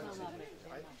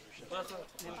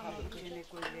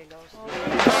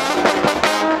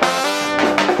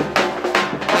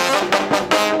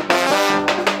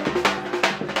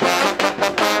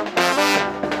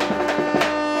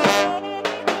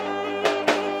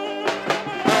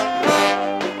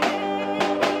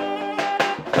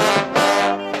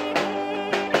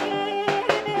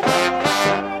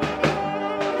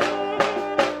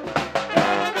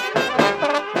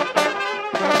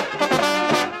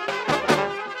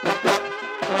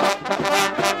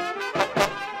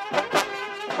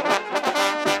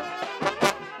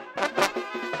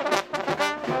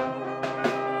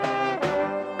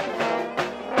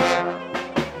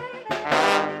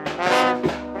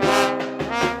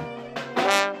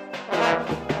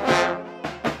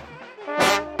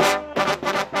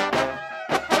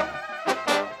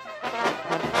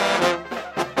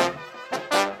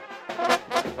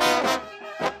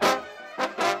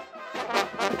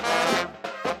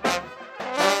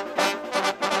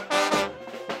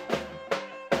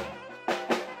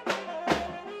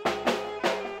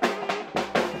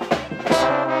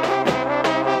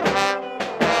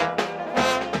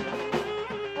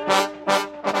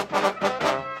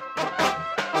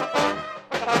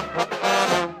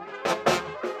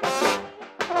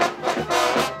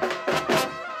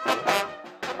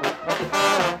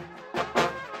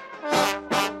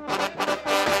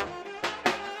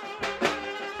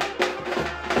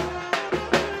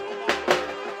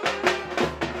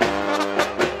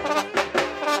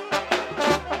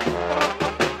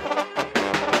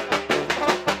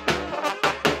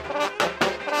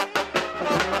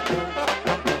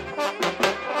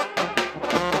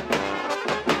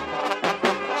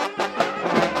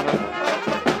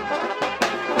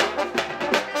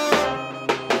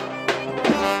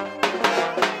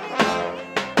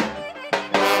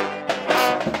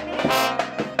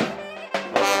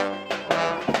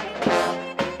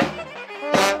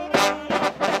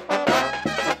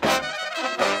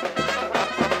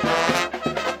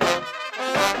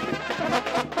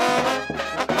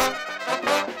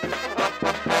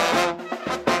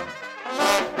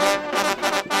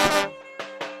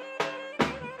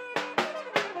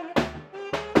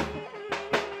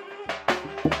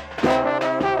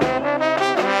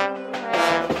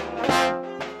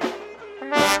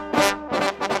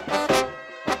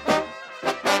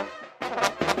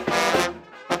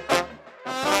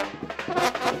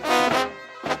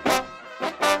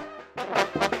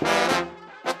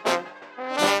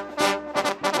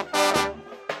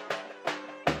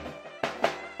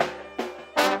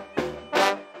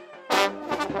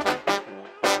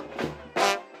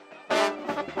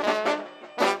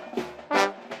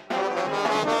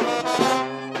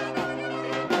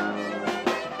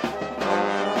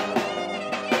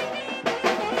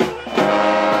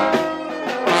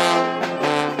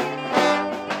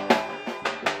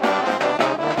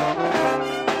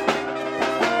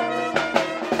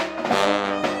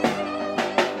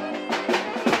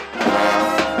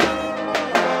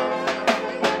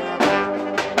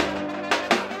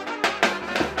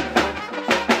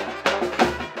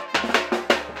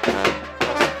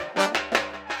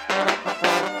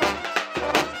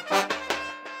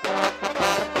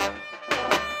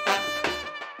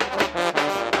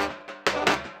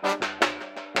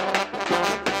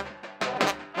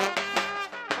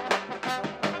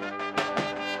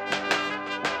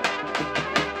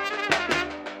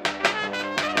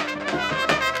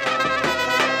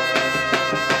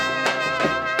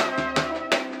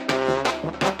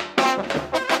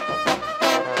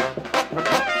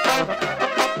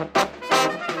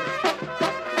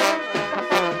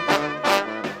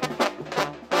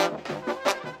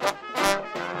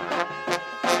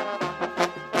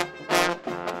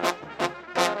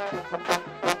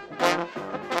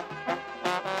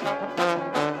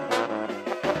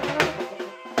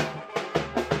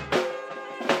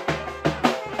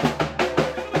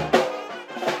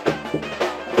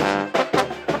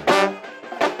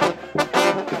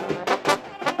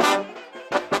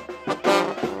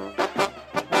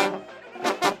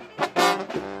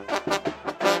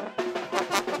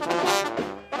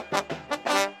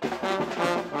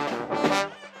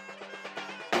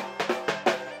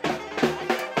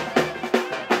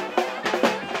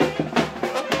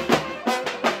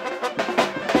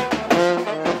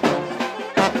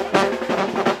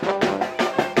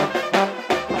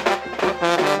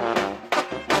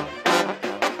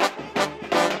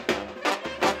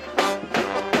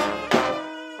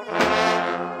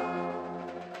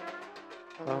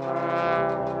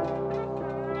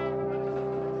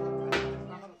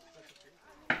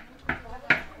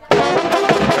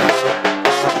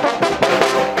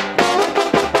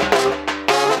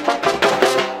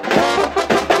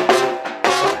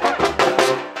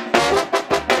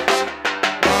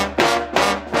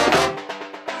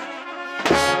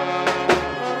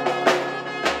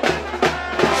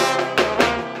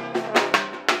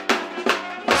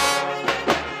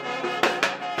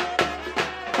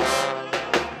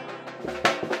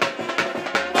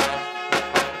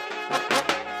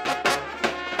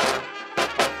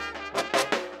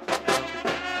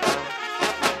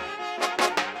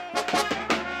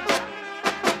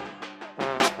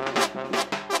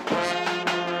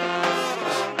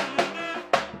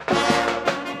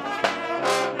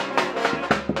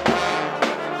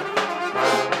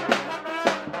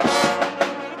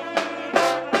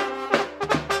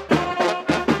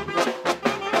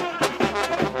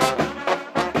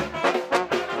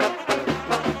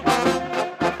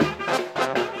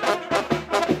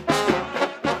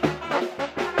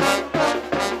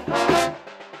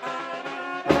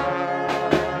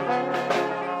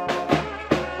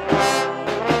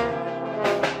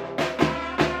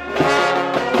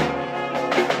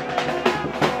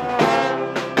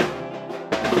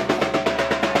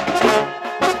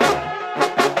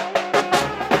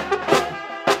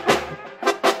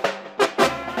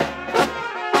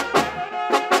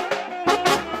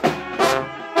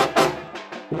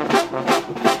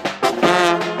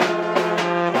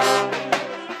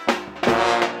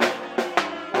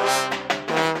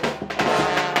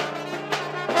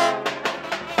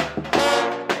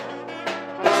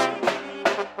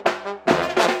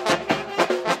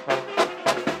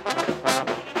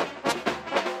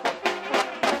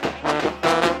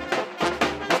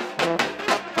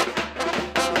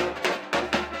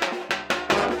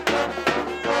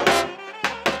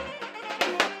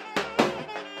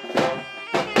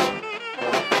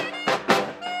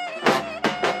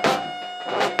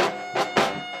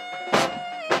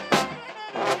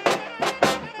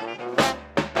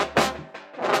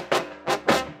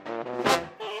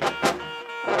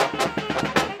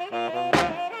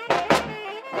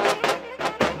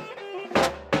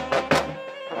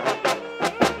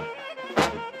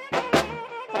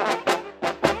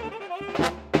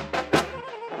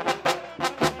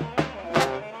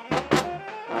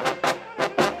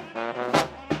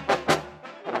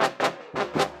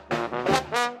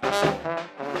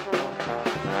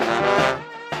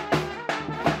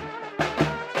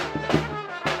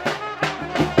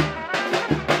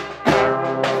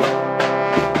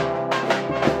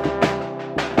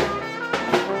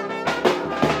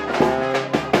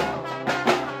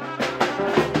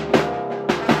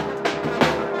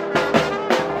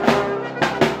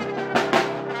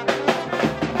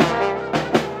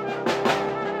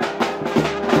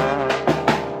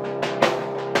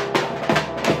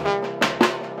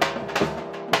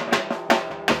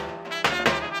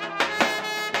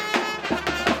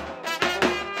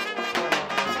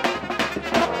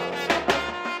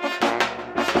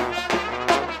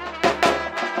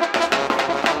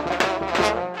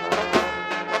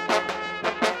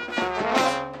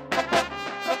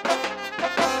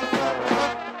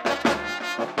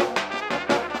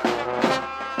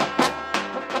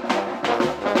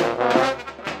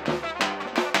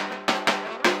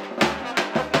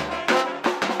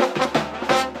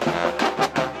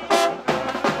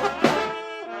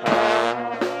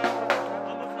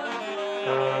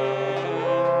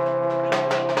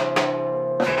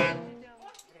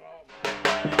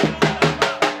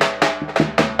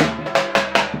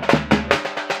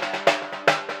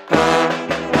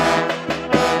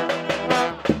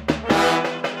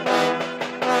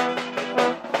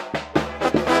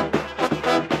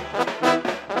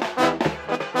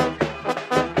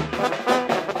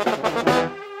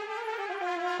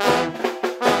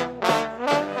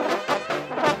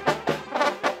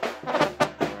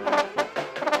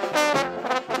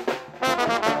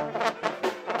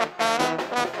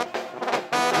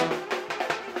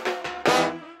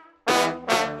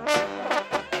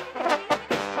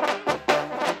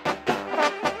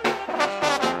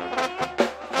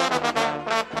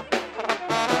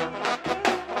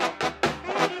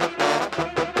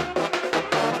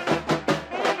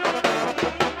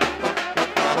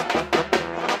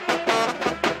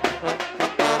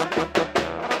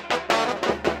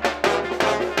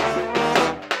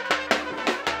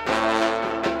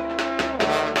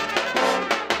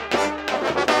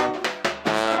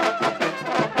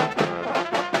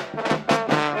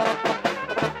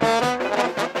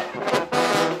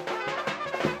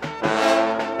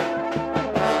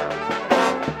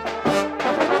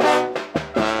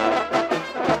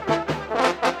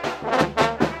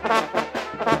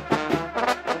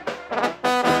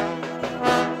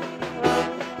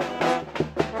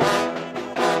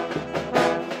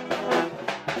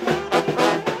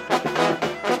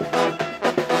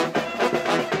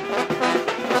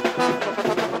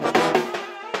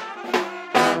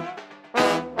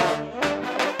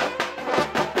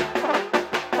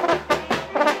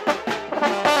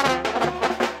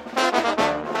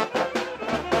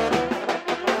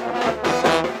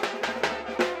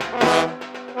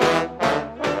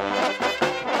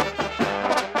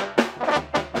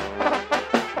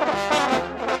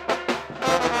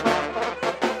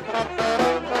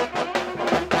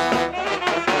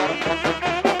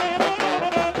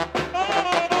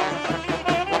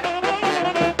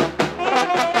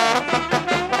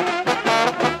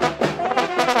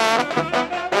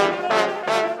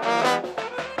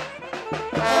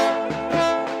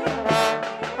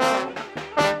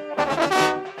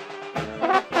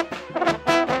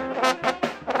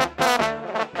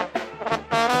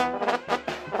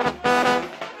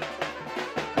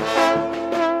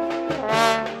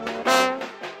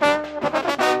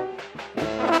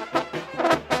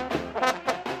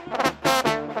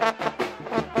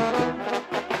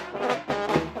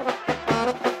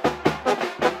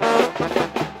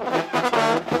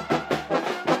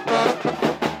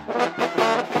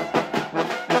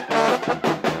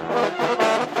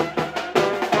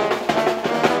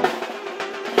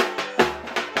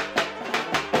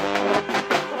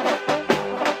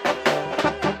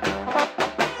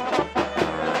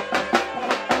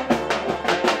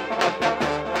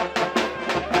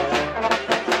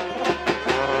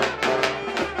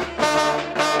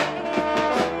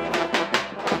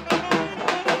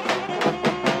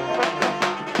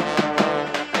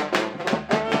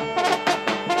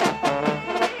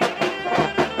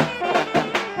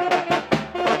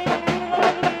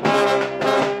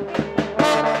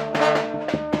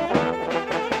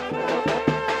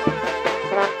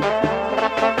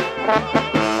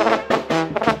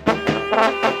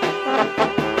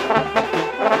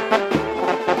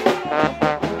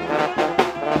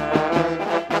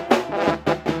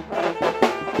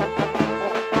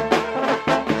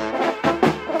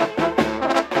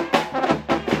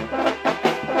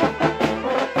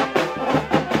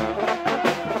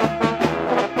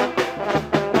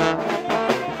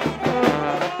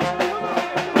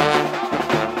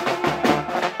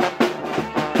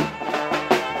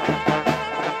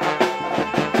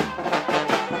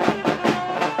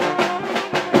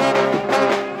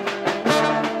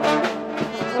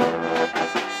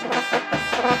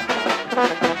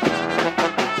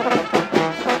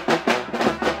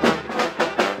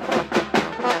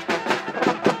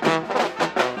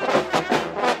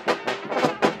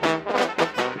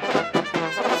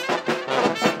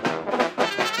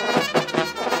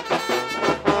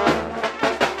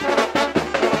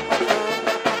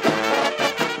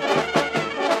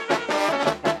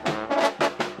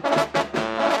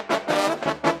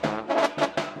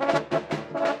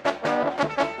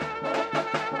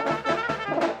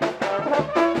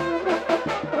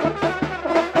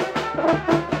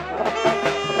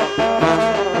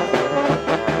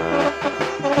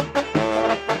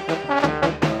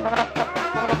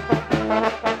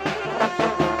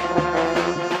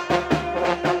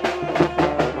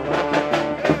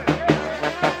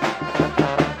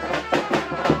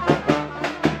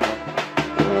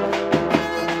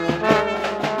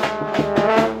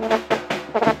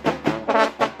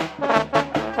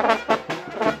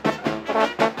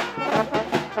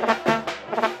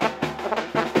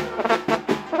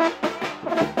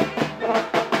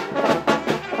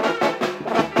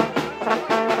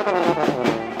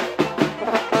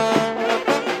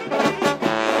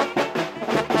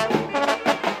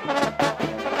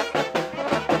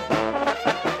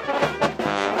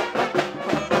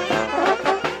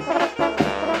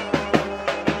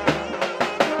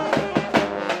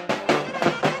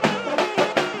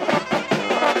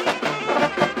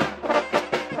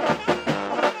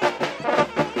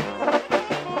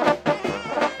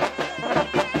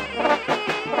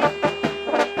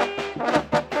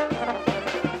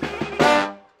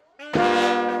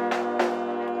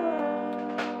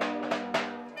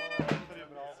Thank you.